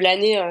de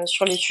l'année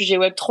sur les sujets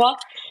Web3.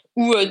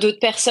 Ou d'autres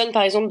personnes,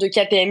 par exemple de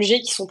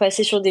KPMG, qui sont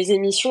passées sur des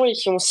émissions et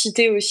qui ont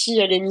cité aussi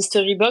les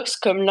Mystery Box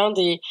comme l'un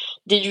des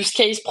use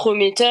cases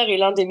prometteurs et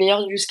l'un des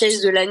meilleurs use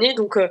cases de l'année.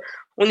 Donc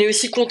on est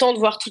aussi content de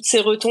voir toutes ces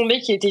retombées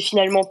qui étaient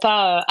finalement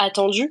pas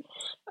attendues.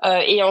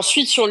 Et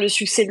ensuite, sur le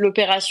succès de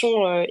l'opération,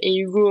 et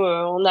Hugo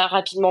en a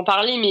rapidement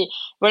parlé, mais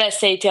voilà,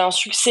 ça a été un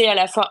succès à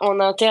la fois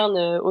en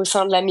interne au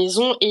sein de la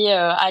maison et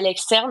à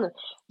l'externe.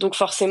 Donc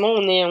forcément,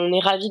 on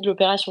est ravis de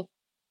l'opération.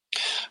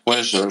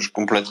 Ouais, je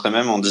compléterais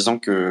même en disant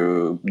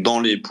que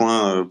dans les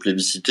points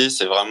plébiscités,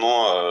 c'est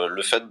vraiment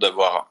le fait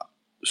d'avoir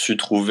su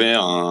trouver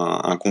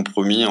un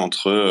compromis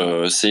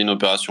entre c'est une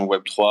opération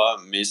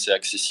Web3, mais c'est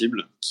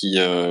accessible,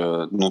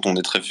 dont on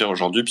est très fier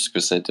aujourd'hui puisque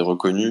ça a été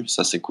reconnu,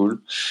 ça c'est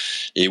cool.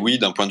 Et oui,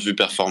 d'un point de vue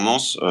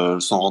performance,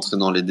 sans rentrer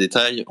dans les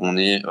détails, on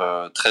est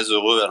très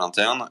heureux à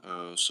l'interne.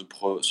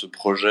 Ce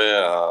projet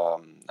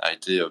a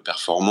été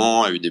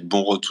performant, a eu des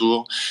bons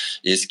retours.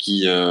 Et ce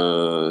qui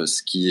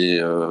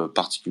est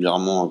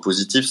particulièrement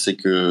positif, c'est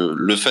que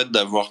le fait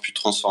d'avoir pu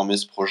transformer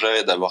ce projet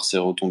et d'avoir ces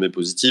retombées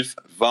positives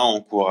va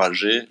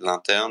encourager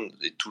l'interne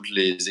et toutes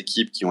les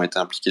équipes qui ont été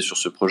impliquées sur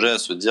ce projet à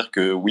se dire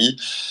que oui,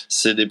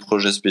 c'est des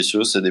projets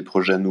spéciaux, c'est des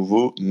projets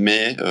nouveaux,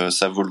 mais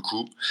ça vaut le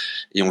coup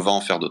et on va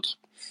en faire d'autres.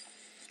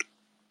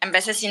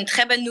 Ça, c'est une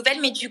très bonne nouvelle,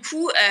 mais du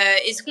coup,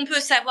 est-ce qu'on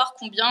peut savoir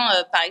combien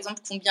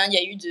il y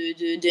a eu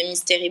de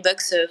Mystery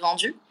Box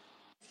vendus ?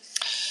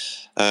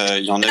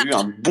 Il y en a eu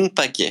un bon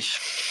paquet.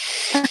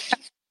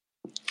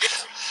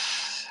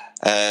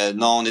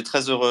 Non, on est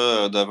très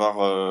heureux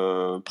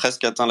d'avoir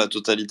presque atteint la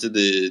totalité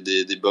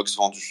des box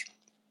vendues.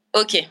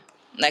 Ok,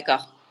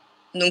 d'accord.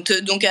 Donc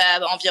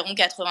environ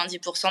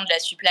 90% de la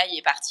supply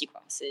est partie,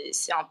 quoi.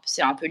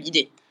 C'est un peu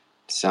l'idée.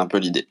 C'est un peu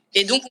l'idée.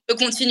 Et donc, on peut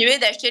continuer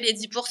d'acheter les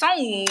 10%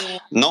 ou...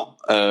 Non,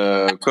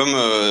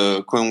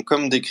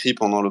 comme décrit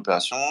pendant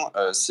l'opération,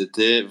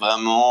 c'était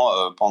vraiment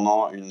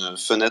pendant une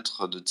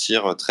fenêtre de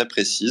tir très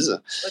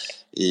précise. Okay.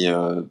 Et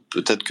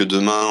peut-être que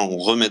demain, on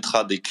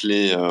remettra des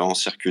clés en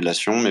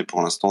circulation, mais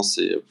pour l'instant,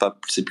 c'est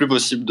plus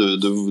possible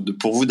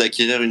pour vous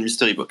d'acquérir une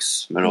Mystery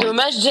Box.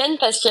 Dommage, Jen,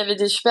 parce qu'il y avait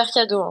des super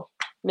cadeaux.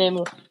 Mais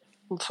bon,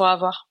 on pourra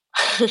voir.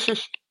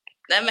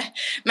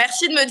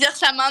 Merci de me dire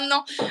ça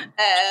maintenant.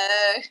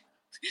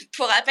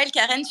 Pour rappel,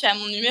 Karen, tu as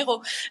mon numéro.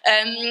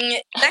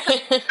 D'accord.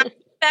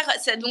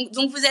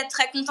 Donc, vous êtes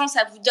très content,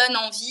 ça vous donne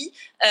envie.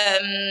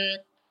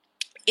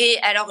 Et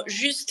alors,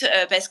 juste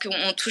parce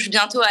qu'on touche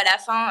bientôt à la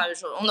fin,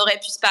 on aurait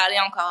pu se parler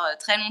encore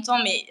très longtemps,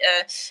 mais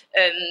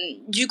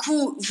du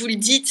coup, vous le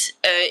dites,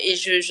 et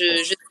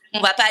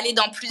on va pas aller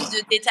dans plus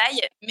de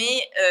détails,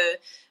 mais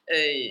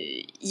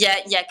il y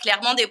a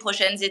clairement des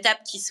prochaines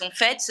étapes qui sont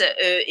faites.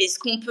 Est-ce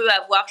qu'on peut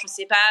avoir, je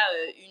sais pas,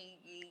 une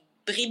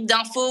bribe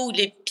d'infos ou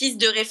les pistes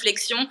de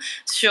réflexion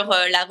sur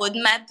la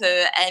roadmap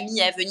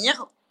AMI à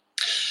venir ?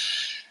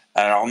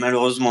 Alors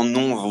malheureusement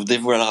non, on vous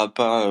dévoilera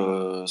pas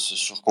ce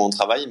sur quoi on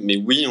travaille, mais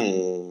oui,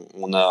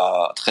 on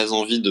a très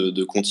envie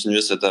de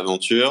continuer cette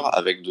aventure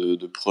avec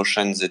de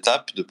prochaines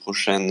étapes, de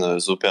prochaines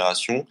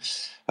opérations.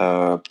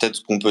 Peut-être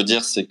ce qu'on peut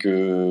dire, c'est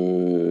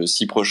que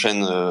 6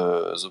 prochaines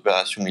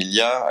opérations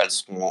elles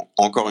seront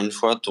encore une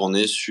fois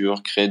tournées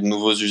sur créer de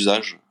nouveaux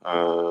usages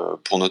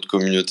pour notre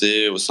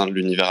communauté au sein de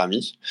l'univers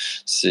AMI.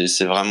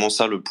 C'est vraiment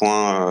ça le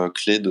point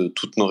clé de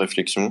toutes nos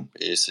réflexions,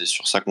 et c'est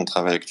sur ça qu'on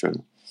travaille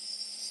actuellement.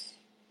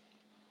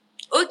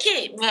 Ok,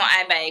 bon,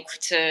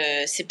 écoute,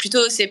 c'est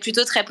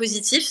plutôt très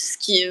positif.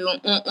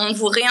 On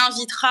vous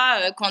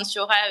réinvitera quand il y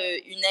aura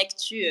une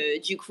actu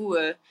du coup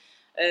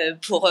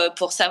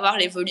pour savoir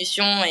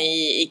l'évolution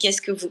et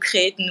qu'est-ce que vous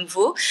créez de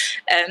nouveau.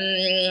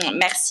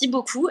 Merci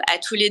beaucoup à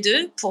tous les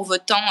deux pour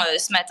votre temps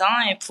ce matin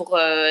et pour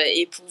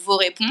vos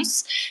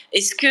réponses.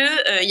 Est-ce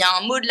que il y a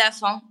un mot de la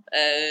fin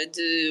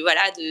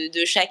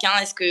de chacun?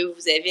 Est-ce que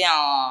vous avez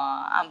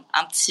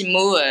un petit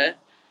mot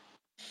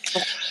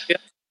pour conclure?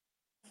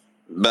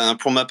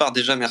 Pour ma part,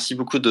 déjà, merci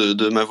beaucoup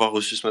de m'avoir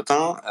reçu ce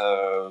matin.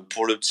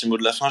 Pour le petit mot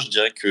de la fin, je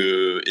dirais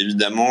que,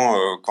 évidemment,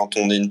 quand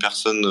on est une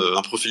personne,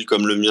 un profil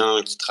comme le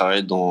mien, qui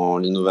travaille dans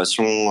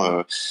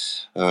l'innovation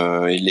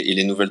et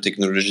les nouvelles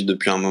technologies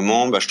depuis un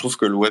moment, je trouve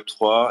que le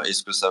Web3 et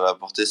ce que ça va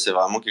apporter, c'est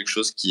vraiment quelque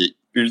chose qui est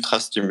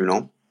ultra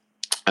stimulant.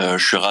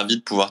 Je suis ravi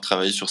de pouvoir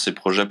travailler sur ces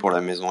projets pour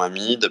la Maison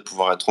Ami, de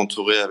pouvoir être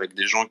entouré avec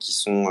des gens qui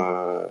sont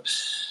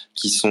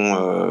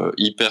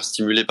hyper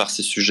stimulés par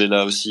ces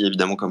sujets-là aussi,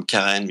 évidemment comme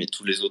Karen, mais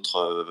tous les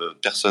autres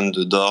personnes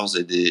de Doors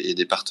et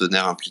des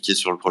partenaires impliqués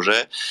sur le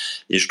projet.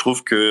 Et je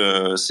trouve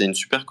que c'est une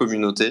super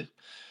communauté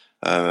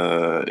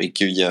et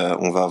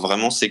on va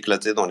vraiment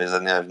s'éclater dans les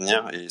années à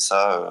venir. Et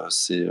ça,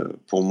 c'est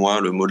pour moi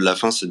le mot de la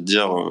fin, c'est de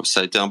dire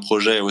ça a été un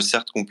projet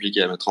certes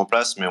compliqué à mettre en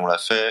place, mais on l'a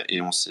fait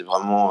et on s'est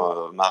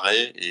vraiment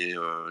marré, et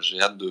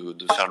j'ai hâte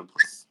de faire le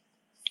projet.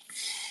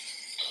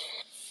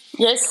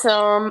 Yes,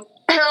 un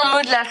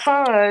mot de la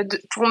fin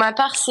pour ma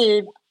part,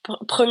 c'est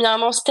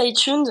premièrement stay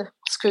tuned,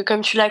 parce que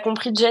comme tu l'as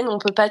compris, Jen, on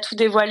peut pas tout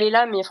dévoiler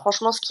là, mais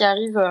franchement ce qui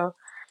arrive,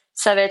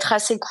 ça va être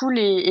assez cool,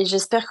 et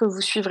j'espère que vous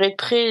suivrez de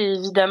près, et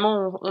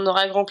évidemment on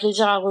aura grand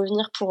plaisir à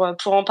revenir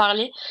pour en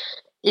parler.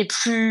 Et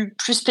plus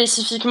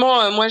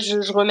spécifiquement, moi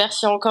je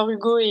remercie encore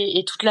Hugo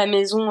et toute la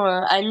maison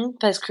Ami,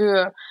 parce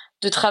que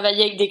de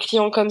travailler avec des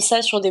clients comme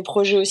ça sur des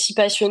projets aussi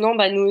passionnants,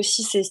 nous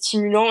aussi c'est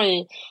stimulant,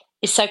 et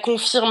ça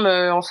confirme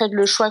en fait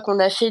le choix qu'on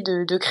a fait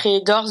de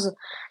créer Doors,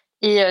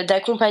 et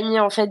d'accompagner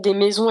en fait des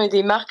maisons et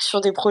des marques sur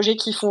des projets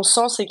qui font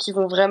sens et qui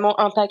vont vraiment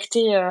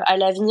impacter à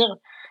l'avenir.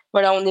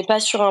 Voilà, on n'est pas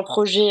sur un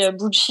projet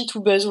bullshit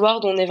ou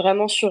buzzword, on est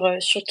vraiment sur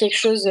quelque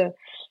chose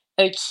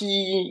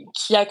qui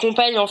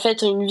accompagne en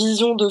fait une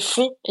vision de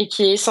fond et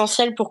qui est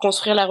essentielle pour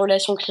construire la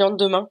relation client de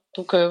demain.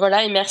 Donc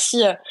voilà, et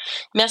merci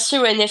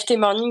au NFT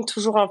Morning,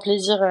 toujours un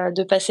plaisir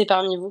de passer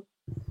parmi vous.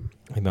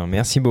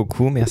 Merci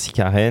beaucoup, merci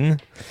Karen,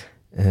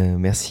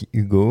 merci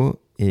Hugo,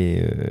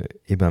 et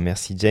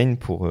merci Jane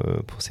pour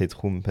cette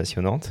room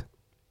passionnante.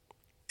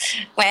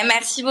 Ouais,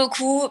 merci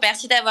beaucoup.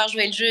 Merci d'avoir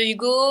joué le jeu,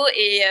 Hugo.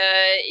 Et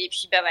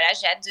puis,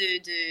 j'ai hâte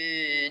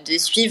de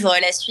suivre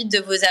la suite de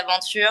vos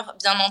aventures,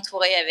 bien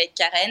entourée avec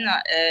Karen.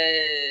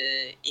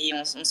 Et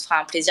on se fera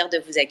un plaisir de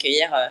vous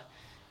accueillir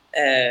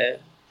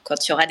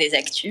quand il y aura des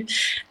actus.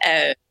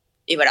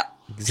 Et voilà.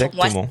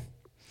 Exactement.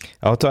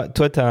 Alors,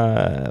 toi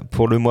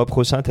pour le mois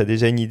prochain, tu as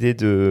déjà une idée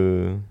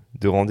de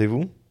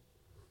rendez-vous ?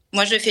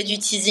 Moi, je fais du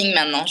teasing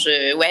maintenant.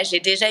 J'ai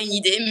déjà une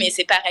idée, mais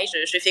c'est pareil.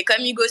 Je fais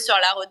comme Hugo sur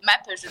la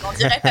roadmap. Je n'en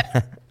dirai pas.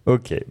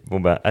 Ok.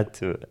 Bon,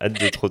 hâte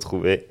de te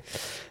retrouver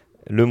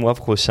le mois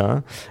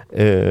prochain.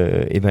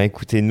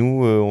 Écoutez,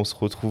 nous, on se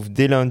retrouve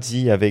dès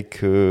lundi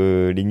avec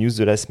les news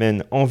de la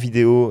semaine en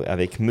vidéo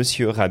avec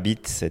Monsieur Rabbit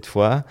cette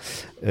fois.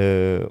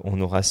 On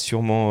aura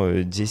sûrement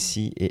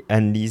Jessie et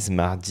Anne-Lise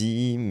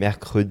mardi.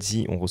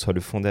 Mercredi, on reçoit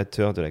le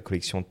fondateur de la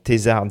collection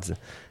Thésards,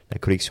 la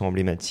collection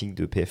emblématique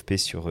de PFP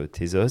sur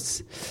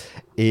Tezos.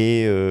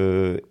 Et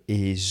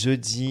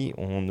jeudi,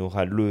 on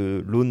aura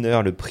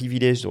l'honneur, le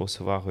privilège de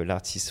recevoir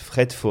l'artiste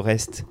Fred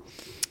Forrest,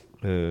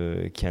 qui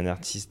est un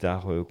artiste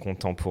d'art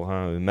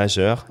contemporain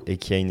majeur et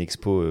qui a une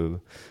expo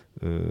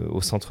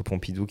au Centre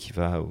Pompidou qui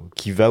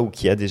va ou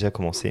qui a déjà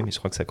commencé, mais je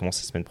crois que ça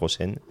commence la semaine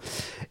prochaine.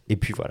 Et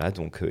puis voilà,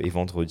 donc et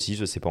vendredi,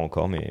 je sais pas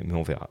encore, mais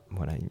on verra.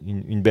 Voilà,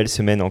 une belle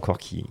semaine encore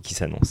qui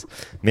s'annonce.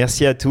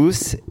 Merci à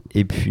tous,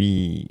 et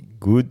puis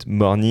good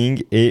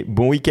morning et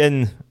bon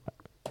week-end.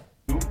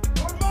 Good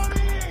morning.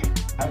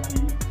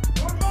 Happy